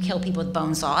sorry, you kill people with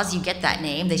bone saws, you get that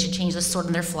name. They should change the sword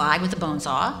on their flag with a bone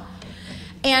saw.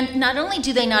 And not only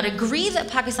do they not agree that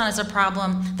Pakistan is a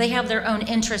problem, they have their own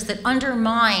interest that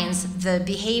undermines the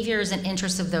behaviors and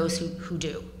interests of those who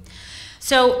do.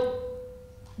 So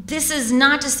this is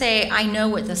not to say I know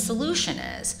what the solution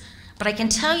is, but I can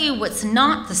tell you what's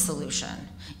not the solution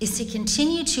is to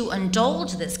continue to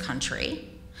indulge this country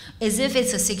as if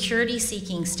it's a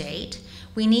security-seeking state.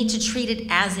 We need to treat it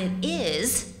as it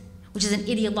is, which is an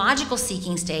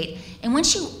ideological-seeking state. And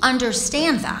once you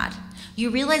understand that, you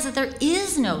realize that there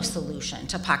is no solution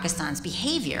to Pakistan's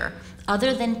behavior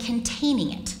other than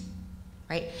containing it,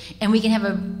 right? And we can have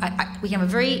a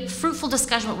very fruitful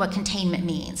discussion about what containment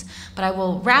means. But I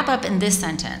will wrap up in this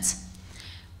sentence.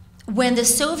 When the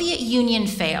Soviet Union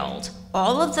failed,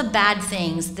 all of the bad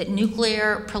things that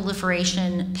nuclear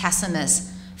proliferation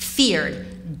pessimists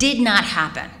feared did not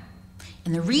happen.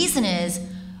 And the reason is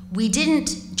we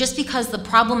didn't, just because the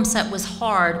problem set was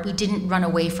hard, we didn't run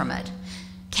away from it.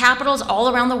 Capitals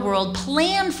all around the world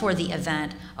plan for the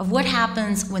event of what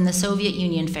happens when the Soviet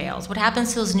Union fails, what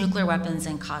happens to those nuclear weapons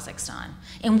in Kazakhstan.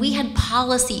 And we had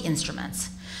policy instruments.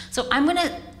 So I'm going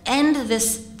to end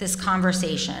this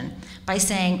conversation by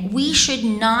saying we should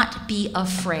not be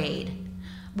afraid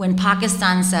when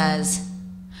Pakistan says,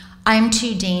 I'm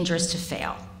too dangerous to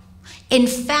fail. In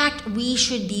fact, we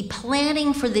should be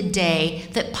planning for the day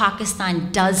that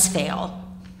Pakistan does fail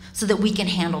so that we can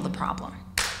handle the problem.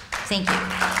 Thank you.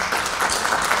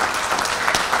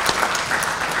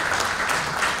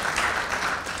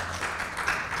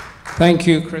 Thank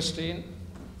you, Christine,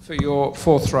 for your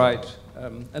forthright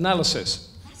analysis.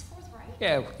 That's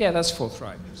forthright? Yeah, that's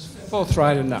forthright.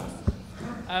 Forthright enough.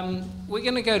 We're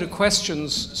going to go to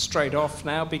questions straight off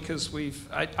now because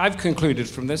I've concluded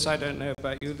from this, I don't know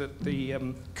about you, that the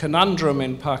conundrum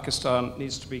in Pakistan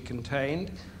needs to be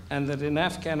contained, and that in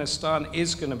Afghanistan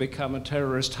is going to become a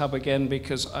terrorist hub again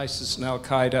because ISIS and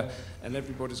Al-Qaeda and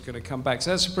everybody's going to come back.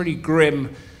 So that's a pretty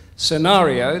grim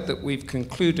scenario that we've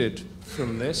concluded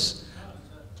from this.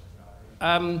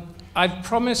 I've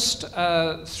promised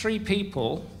 3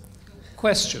 people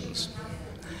questions,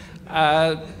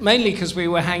 mainly because we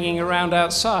were hanging around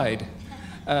outside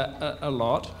a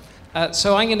lot.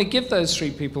 So I'm going to give those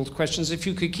 3 people questions. If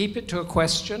you could keep it to a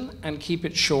question and keep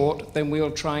it short, then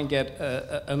we'll try and get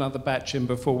another batch in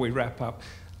before we wrap up.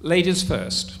 Ladies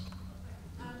first.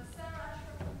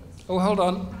 Oh, hold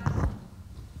on.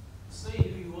 Say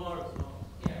who you are as well.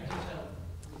 Yeah,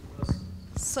 tell.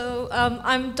 So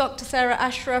I'm Dr. Sarah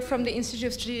Ashra from the Institute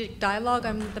of Strategic Dialogue.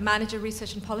 I'm the Manager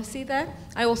Research and Policy there.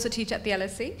 I also teach at the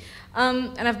LSE.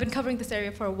 And I've been covering this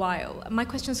area for a while. My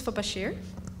question is for Bashir.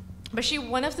 Bashir,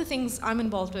 one of the things I'm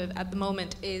involved with at the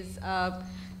moment is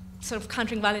sort of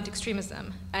countering violent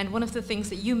extremism. And one of the things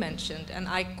that you mentioned, and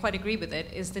I quite agree with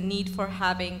it, is the need for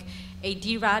having a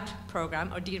DRAD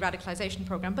program or de-radicalization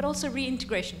program, but also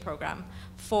reintegration program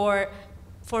for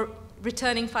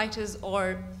returning fighters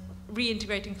or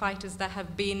reintegrating fighters that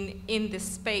have been in this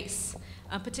space,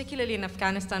 particularly in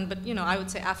Afghanistan, but I would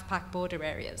say AFPAC border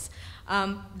areas.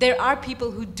 There are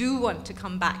people who do want to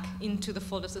come back into the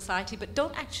fold of society, but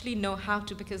don't actually know how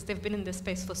to because they've been in this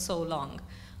space for so long.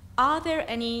 Are there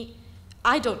any,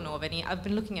 I don't know of any, I've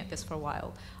been looking at this for a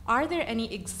while, are there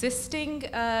any existing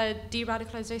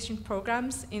de-radicalization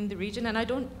programs in the region? And I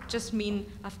don't just mean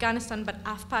Afghanistan, but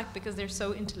AFPAC because they're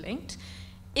so interlinked.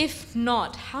 If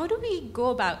not, how do we go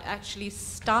about actually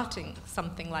starting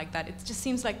something like that? It just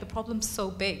seems like the problem's so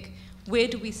big. Where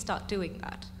do we start doing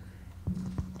that?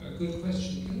 Good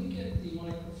question. Can we get the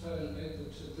microphone over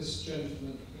to this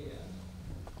gentleman here?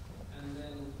 And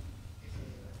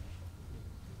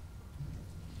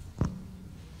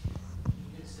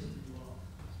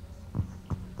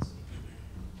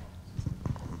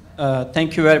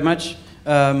Thank you very much.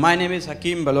 My name is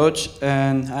Hakim Baloch,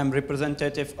 and I'm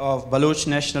representative of Baloch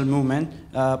National Movement,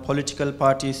 a political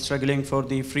party struggling for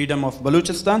the freedom of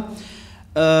Balochistan.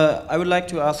 I would like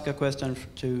to ask a question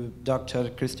to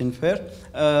Dr. Christine Fair.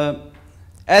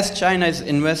 As China is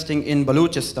investing in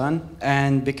Balochistan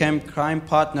and became crime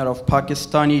partner of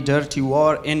Pakistani dirty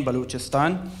war in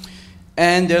Balochistan,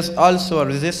 and there's also a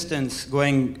resistance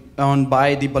going on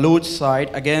by the Baloch side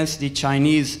against the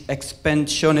Chinese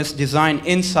expansionist design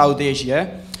in South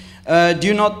Asia, do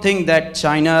you not think that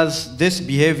China's this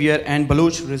behavior and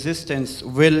Baloch resistance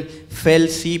will fail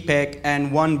CPEC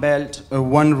and One Belt,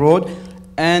 One Road?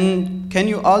 And can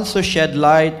you also shed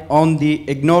light on the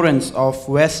ignorance of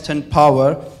Western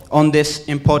power on this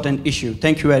important issue?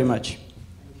 Thank you very much.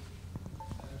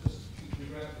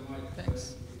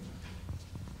 Thanks.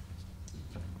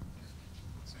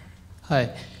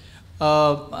 Hi.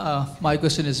 My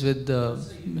question is with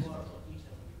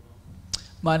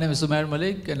my name is Umair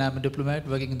Malik, and I'm a diplomat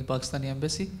working in the Pakistani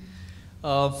embassy.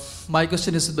 My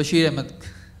question is with Bashir Ahmed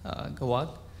Gawad.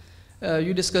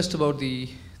 You discussed about the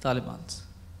Taliban,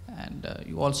 and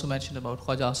you also mentioned about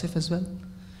Khwaja Asif as well.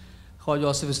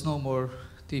 Khwaja Asif is no more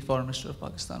the foreign minister of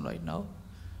Pakistan right now.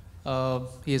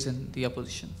 He is in the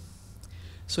opposition.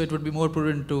 So it would be more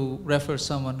prudent to refer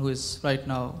someone who is right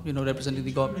now, representing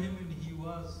the government.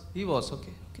 He was,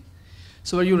 okay.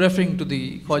 So are you referring to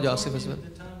the Khwaja Asif as well?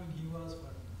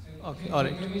 Okay, all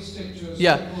right.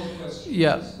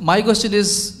 Yeah. My question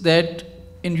is that,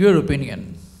 in your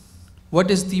opinion,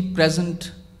 what is the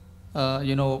present,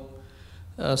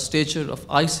 stature of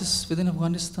ISIS within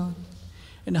Afghanistan,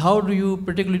 and how do you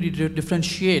particularly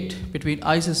differentiate between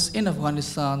ISIS in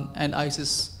Afghanistan and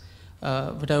ISIS,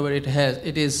 whatever it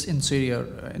is in Syria,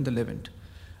 in the Levant?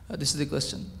 This is the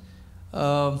question.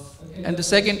 And the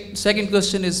second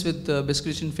question is with Ms.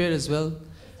 Christine Fair as well. Dr.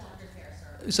 Fair,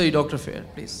 sorry. Sorry, Dr. Fair,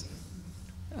 please.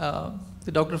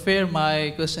 The Dr. Fair,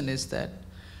 my question is that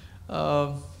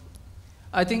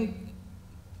I think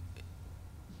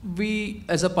we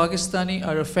as a Pakistani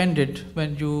are offended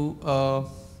when you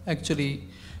actually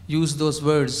use those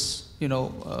words,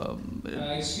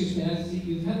 Excuse me,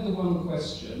 you've had the one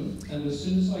question, and as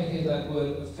soon as I hear that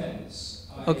word offence,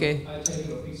 I take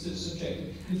it off. It's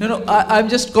subjective. I'm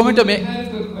just commenting. You had a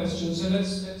good question, so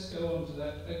let's go on to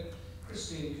that.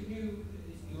 Christine, can you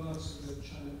answer the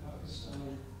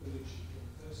China-Pakistan relationship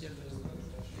first? And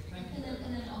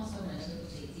then also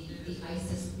the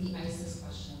ISIS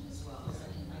question as well. So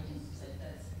I can say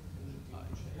that's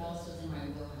also in my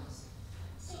wheelhouse.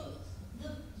 So the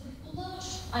Baloch,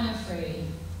 I'm afraid,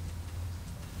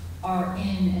 are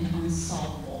in an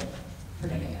unsolvable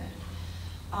predicament.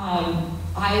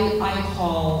 I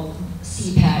call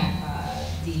CPEC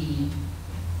the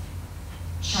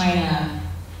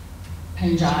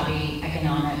China-Punjabi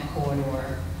economic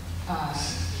corridor,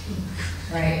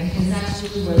 right? Because that's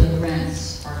really where the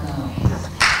rents are going.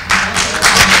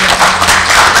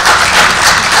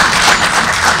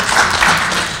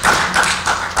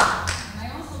 I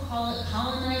also call it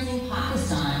colonizing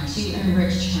Pakistan to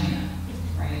enrich China,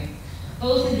 right?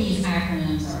 Both of these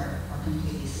acronyms are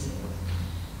completely suitable.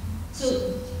 So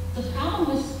the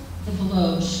problem with the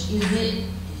Baloch is that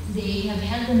they have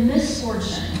had the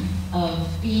misfortune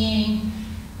of being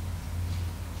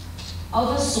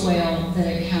of a soil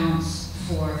that accounts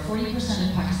for 40%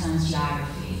 of Pakistan's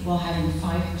geography while having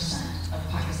 5% of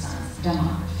Pakistan's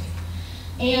demography.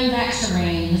 And that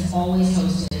terrain has always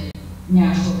hosted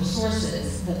natural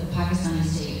resources that the Pakistani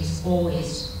state has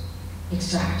always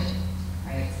extracted,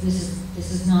 right? This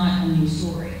is not a new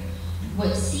story. What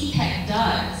CPEC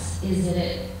does is that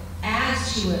it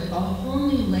adds to it a whole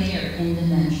new layer and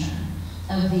dimension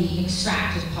of the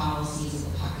extractive policies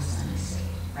of the Pakistani state,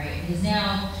 right? Because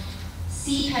now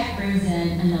CPEC brings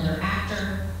in another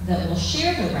actor that will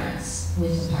share the rents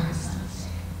with the Pakistani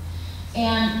state.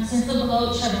 And since the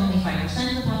Baloch have only 5%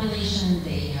 of the population,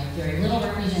 they have very little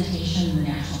representation in the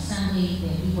National Assembly, they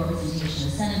have equal representation in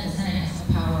the Senate has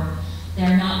the power.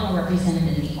 They're not well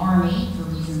represented in the army for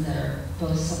reasons that are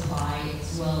both supply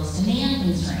as well as demand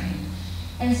constrained.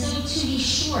 And so to be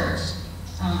short,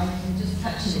 I can just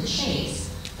cut to the chase,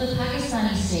 the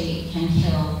Pakistani state can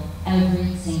kill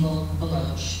every single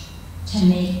Baloch to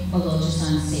make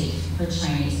Balochistan safe for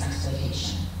Chinese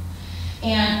exploitation.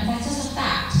 And that's just a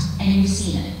fact, and you've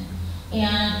seen it.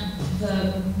 And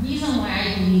the reason why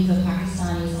I believe the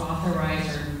Pakistanis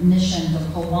authorized or missioned the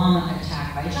Pulwama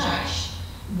attack by Jaish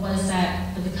was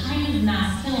that the kind of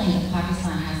mass killing that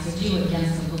Pakistan has to do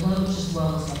against the Baloch as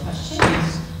well as the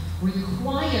Pashtuns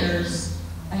requires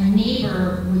a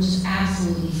neighbor which is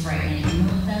absolutely frightening. No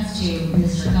offense to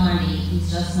Mr. Gandhi,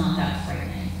 he's just not that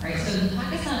frightening, right? right? So the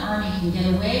Pakistan army can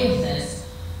get away with this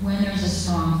when there's a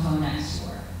strong foe next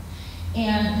door.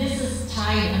 And this is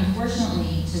tied,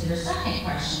 unfortunately, to your second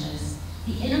question is,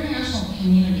 the international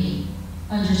community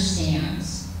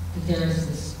understands that there is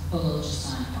this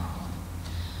Balochistan problem.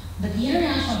 But the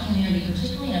international community,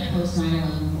 particularly in a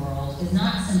post-9/11 world, is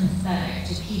not sympathetic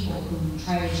to people who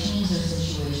try to change their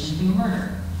situation through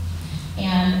murder.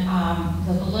 And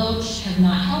the Baloch have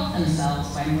not helped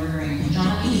themselves by murdering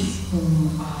Punjabis,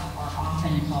 whom are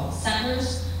often called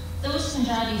settlers. Those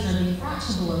Punjabis are being brought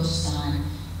to Balochistan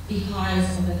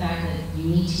because of the fact that you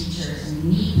need teachers and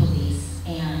you need police,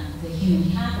 and the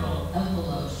human capital of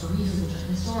Baloch, for reasons which are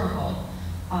historical,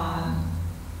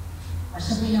 are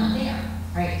simply not there,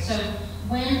 right? So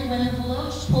when the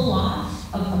Baloch pull off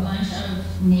a bunch of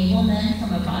naval men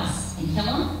from a bus and kill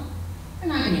them, they're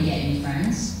not going to get any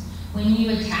friends. When you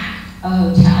attack a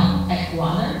hotel at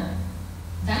Gardiner,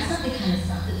 that's not the kind of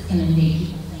stuff that's going to make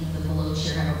people think the Baloch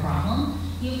here have a problem.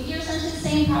 You're essentially the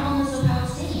same problem as the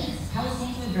Palestinians.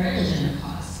 Palestinians have a very legitimate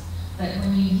cause. But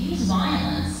when you use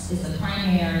violence as the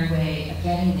primary way of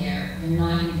getting there, you're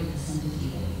not going to get the sympathy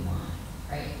that you want,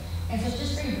 right? And so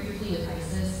just very briefly with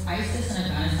ISIS in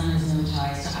Afghanistan has no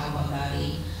ties to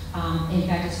al-Baghdadi. In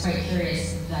fact, it's quite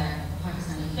curious that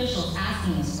Pakistani officials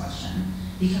asking this question,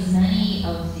 because many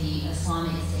of the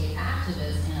Islamic State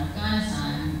activists in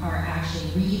Afghanistan are actually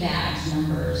rebadged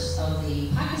members of the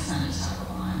Pakistani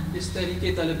Taliban. It's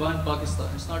Tehrik-e-Taliban Pakistan.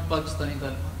 It's not Pakistani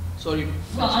Taliban. Sorry.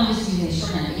 Well, I'm just using the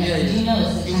shorthand. Yes, Yeah, I do know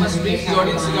it's the you must brief the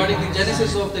audience regarding the Pakistan.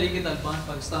 genesis of Tehrik-e-Taliban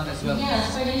Pakistan as well. Yeah,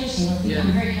 it's quite interesting. Yeah.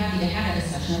 I'm very happy to have that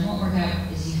discussion. It won't work out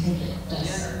as you think it does, Yeah.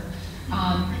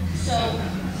 sir.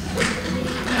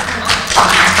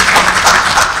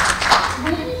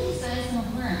 One of the things that I have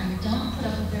learned, don't put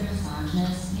up with their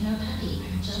misogynist, petty.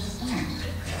 Just don't.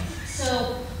 So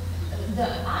the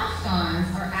Afghans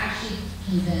are actually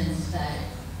convinced that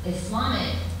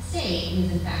Islamic State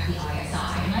is in fact the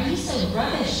ISI. And I used to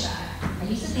rubbish that. I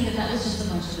used to think that that was just a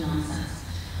bunch of nonsense.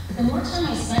 But the more time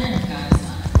I spend in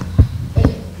Afghanistan,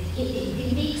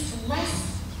 it makes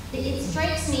less, it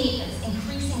strikes me as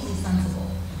increasingly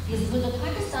sensible. Because what the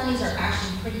Pakistanis are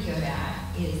actually pretty good at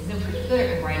is they're pretty good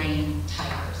at riding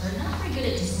tigers. They're not very good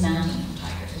at dismounting from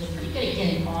tigers. They're pretty good at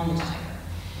getting on the tiger.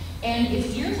 And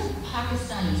if you're the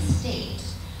Pakistani state,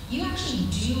 you actually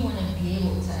do want to be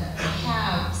able to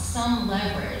have some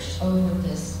leverage over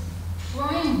this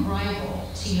prime rival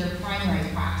to your primary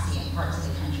proxy in parts of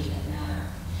the country that matter.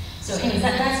 So anyways,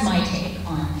 that's my take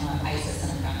on ISIS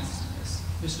and Afghanistan.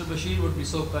 Mr. Bashir would be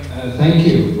so kind. Thank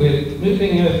you. We're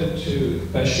moving over to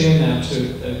Bashir now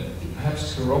to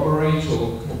perhaps corroborate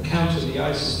or counter the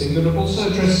ISIS thing, but also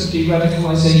address the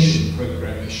de-radicalization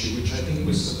program issue, which I think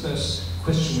was the first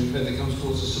question we've heard that comes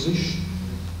towards a solution.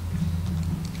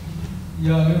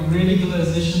 Yeah,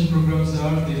 radicalization programs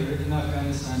are there in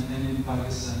Afghanistan and in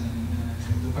Pakistan.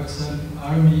 And the Pakistan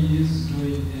Army is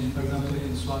doing, for example,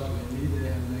 in Swat Valley, they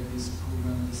have like this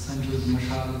program, the Centers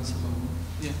Mashal and Sabah.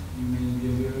 Yeah. You may be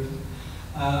aware of it.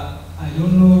 I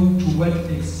don't know to what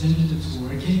extent it's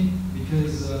working,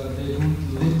 because they don't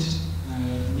let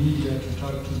media to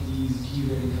talk to these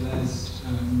de-radicalized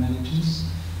militants.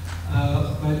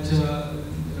 But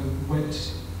what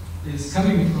is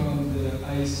coming from the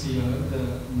ICR, the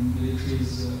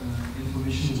military's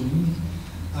information wing,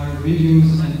 are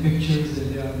videos and pictures that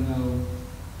they are now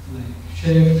like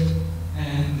shaved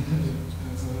and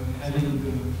having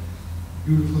the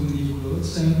beautiful new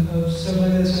clothes and stuff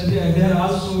like that. So they are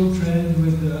also trained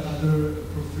with other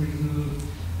professional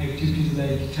activities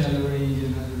like tailoring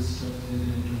and other stuff that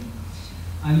they are doing.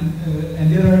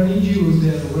 And there are NGOs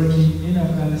that are working in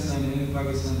Afghanistan and in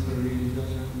Pakistan for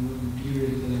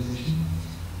de-radicalization,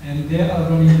 and they are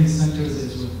running these centers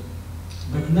as well.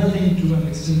 But nothing to an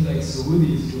extent like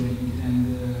Saudi is doing, and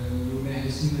you may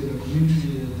have seen the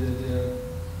documentary that they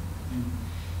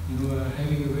are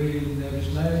having a very lavish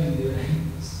life in there.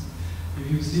 If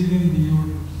you see them, you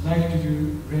would like to be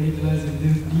radicalized and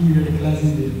then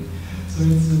de-radicalizing them. So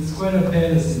it's quite a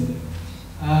palace in there.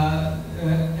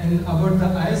 And about the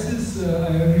ISIS, I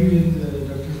agree with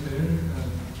Dr. Fair. I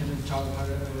cannot talk her,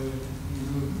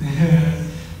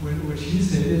 what she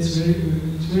said. It's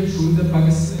very true. The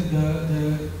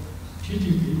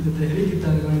TTP, the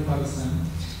Tehrik-e-Taliban in Pakistan,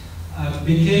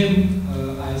 became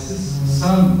ISIS.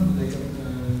 Some, like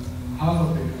half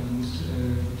of it almost,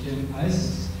 became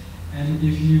ISIS. And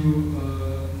if you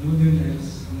know their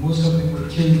names, most of them were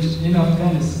killed in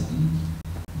Afghanistan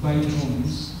by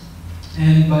drones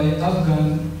and by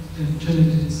Afghan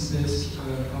intelligence-based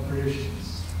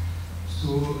operations.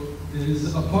 So there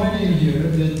is a point in here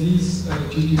that these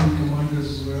TTP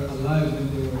commanders were alive when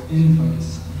they were in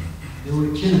Pakistan. they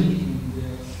were killed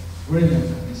when they were in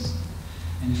Afghanistan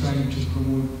and trying to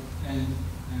promote and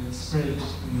spread it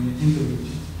in the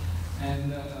region.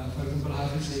 And for example,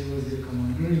 Hafiz Saeed was their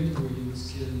commander. He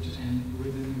was killed, and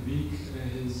within a week,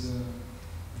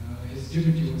 his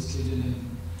deputy was killed in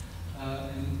him.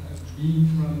 And being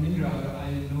from Neighbourhood,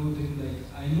 I know them, like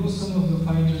I know some of the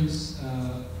fighters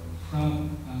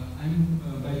from I'm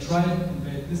by tribe and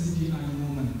by ethnicity I'm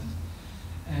Moment,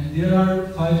 and there are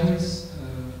fighters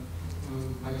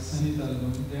Pakistani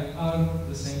Taliban. They are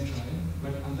the same tribe,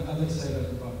 but on the other side of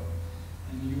the border.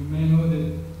 And you may know that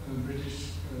British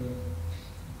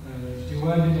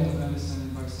divided Afghanistan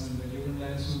and Pakistan by different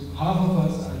lines. So half of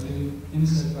us are living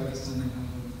inside Pakistan and half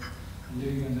are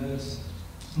living on the other side.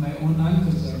 My own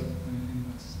uncles are in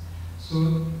Pakistan. So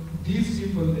these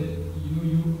people that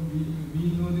we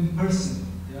know them personally.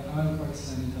 They are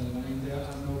Pakistani Taliban and they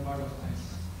are no part of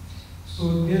Pakistan.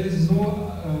 So there is no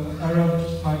Arab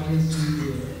fighters in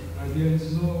there. There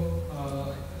is no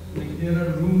like there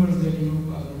are rumors that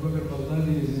Abu Bakr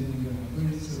Baghdadi is in India,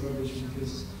 but it's rubbish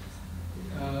because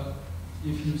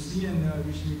if you see, and I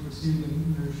wish we could see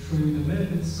them, show you the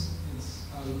map, it's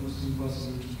almost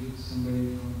impossible to get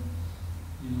somebody from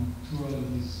through all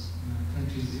of these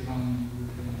countries around you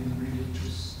and then bring it to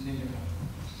Neighbourhood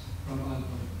from all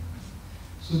parts.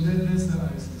 So that's the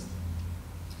IS system.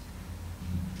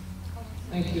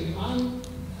 Thank you.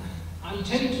 I'm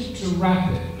tempted to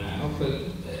wrap it now, but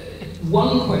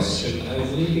one question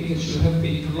only, because you have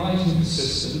been polite and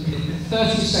persistent. In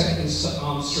 30 seconds to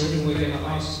answer it, and we're going to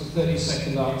ask for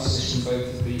 30-second answers from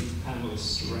both of the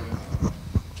panelists to wrap up.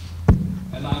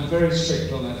 And I'm very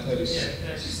strict on that 30 seconds.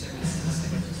 Yeah, 30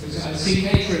 seconds. Because I see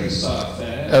catering staff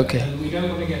there, okay. And we don't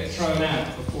want to get thrown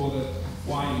out before the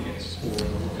wine gets poured.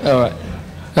 All right.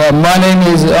 My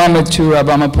name is Ahmed Turab.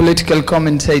 I'm a political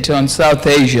commentator on South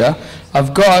Asia.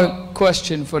 I've got a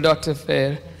question for Dr.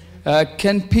 Fair.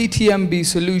 Can PTM be a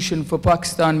solution for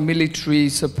Pakistan military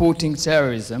supporting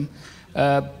terrorism?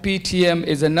 PTM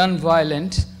is a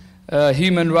non-violent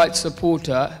human rights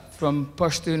supporter from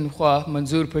Pashtunkhwa,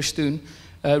 Manzoor Pashtun.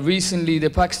 Recently, the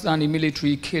Pakistani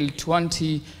military killed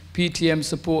 20 PTM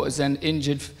supporters and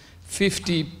injured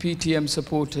 50 PTM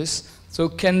supporters. So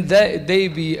can they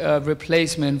be a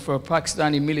replacement for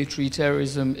Pakistani military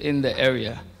terrorism in the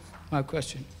area? My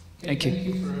question. Thank you.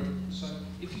 Thank you so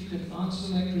if you could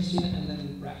answer that, Christina, and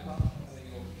then wrap up.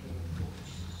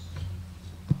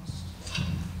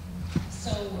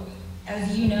 So,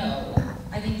 as you know,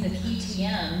 I think the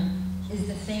PTM is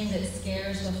the thing that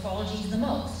scares pathologies the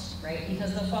most, right?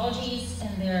 Because pathologies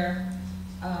and their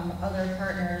other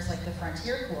partners, like the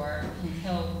Frontier Corps, can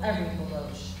kill every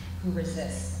Baloch who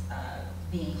resists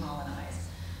being colonized.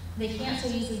 They can't so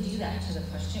easily do that to the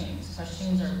Pashtuns.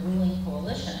 Pashtuns are ruling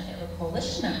coalition, or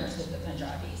coalition members with the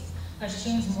Punjabis.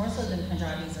 Pashtuns, more so than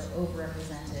Punjabis, are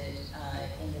overrepresented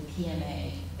in the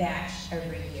PMA batch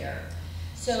every year.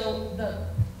 So the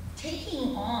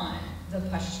taking on the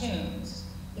Pashtuns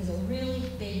is a really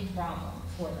big problem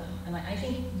for them. And I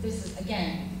think this is,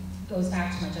 again, goes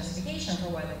back to my justification for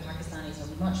why the Pakistanis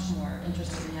are much more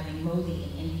interested in having Modi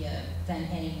in India than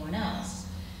anyone else.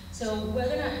 So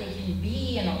whether or not they can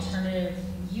be an alternative,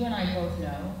 you and I both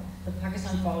know the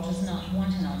Pakistan Fallujah does not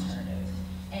want an alternative.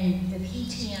 And the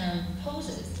PTM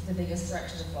poses the biggest threat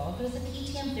to the Fallujah because the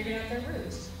PTM figured out their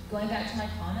roots. Going back to my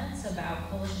comments about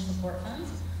coalition support funds,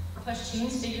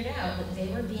 Pashtuns figured out that they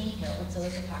were being killed so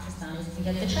that the Pakistanis can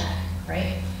get the check,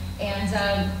 right? And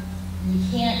you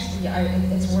can't,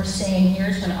 it's worth saying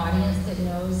here to an audience that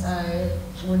knows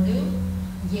Urdu,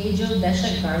 ye jo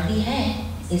dashak gardi hai,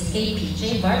 iske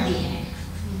piche vardi hai.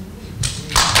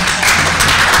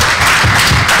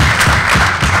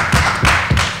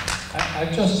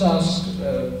 I've just asked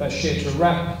Bashir to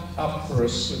wrap up for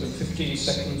us with a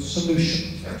 15-second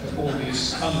solution to all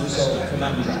these unresolved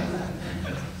conundrums.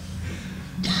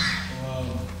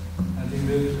 I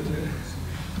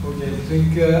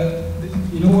think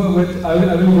you know what,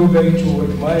 I will go back to what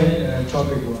my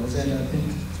topic was, and I think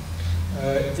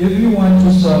if you want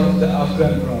to solve the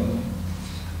Afghan problem,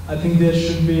 I think there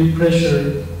should be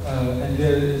pressure, and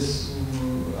there is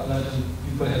a lot of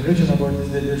people have written about this,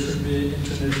 that there should be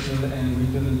international and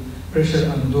regional pressure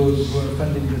on those who are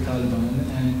funding the Taliban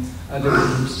and other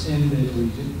groups in that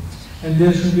region. And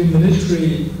there should be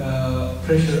military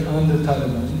pressure on the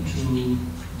Taliban to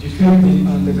defeat them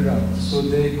on the ground so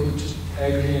they could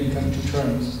agree and come to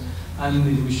terms on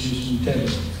the negotiation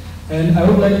table. And I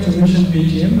would like to mention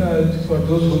PTM. For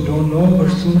those who don't know,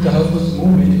 Pashtun Tahaffuz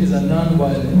movement is a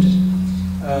non-violent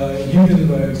human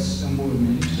rights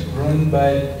movement run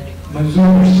by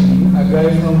Manzoor Pashtun, a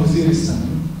guy from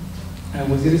Waziristan.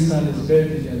 And Waziristan is very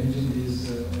big in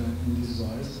these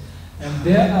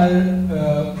they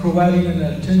are providing an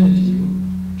alternative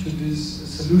to these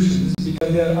solutions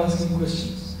because they are asking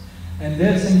questions. And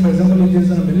they're saying, for example, if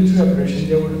there's a military operation,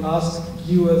 they would ask,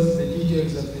 give us the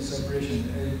details of this operation.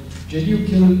 Did you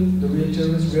kill the real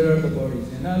terrorists? Where are the bodies?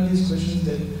 And all these questions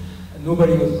that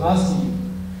nobody was asking you.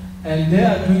 And they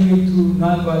are doing it through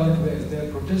non-violent ways. They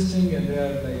are protesting and they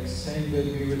are like saying that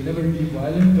we will never be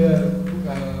violent. They are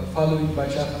following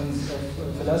Bachakan's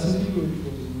philosophy,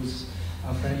 which was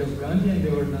a friend of Gandhi, and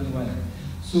they were non-violent.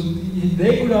 So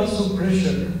they could also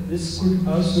pressure, this could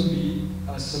also be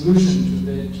a solution to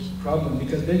that problem,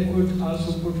 because they could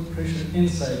also put pressure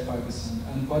inside Pakistan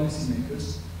on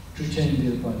policymakers to change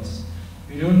their policy.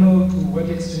 We don't know to what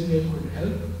extent it could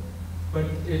help, but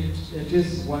it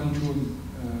is one tool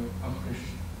of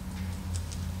pressure.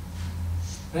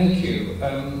 Thank you.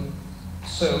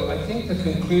 So I think the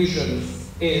conclusion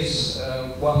is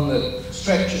one that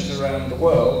stretches around the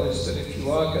world, is that if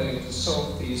you are going to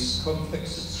solve these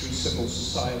conflicts, it's through civil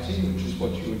society, which is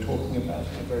what you were talking about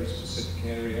in a very specific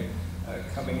area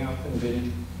coming up,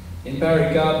 and in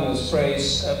Barry Gardiner's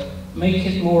phrase, make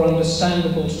it more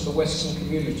understandable to the Western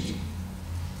community,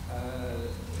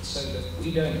 so that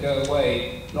we don't go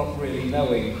away not really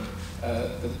knowing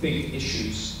the big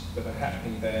issues that are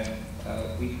happening there.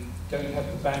 We don't have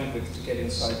the bandwidth to get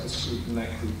inside this group and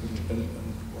that group and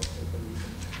what they believe in.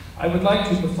 I would like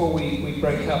to, before we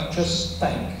break up, just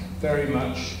thank very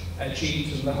much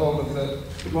Ajit and the whole of the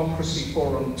Democracy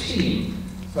Forum team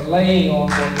for laying on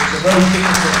what was a very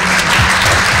difficult...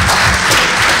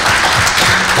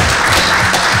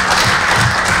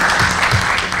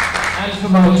 and for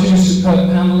my two superb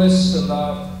panelists and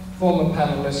our former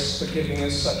panelists for giving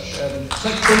us such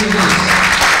brilliant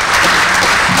insight.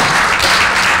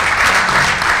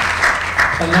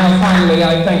 And now finally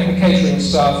I thank the catering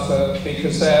staff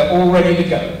because they're all ready to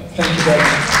go. Thank you very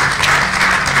much.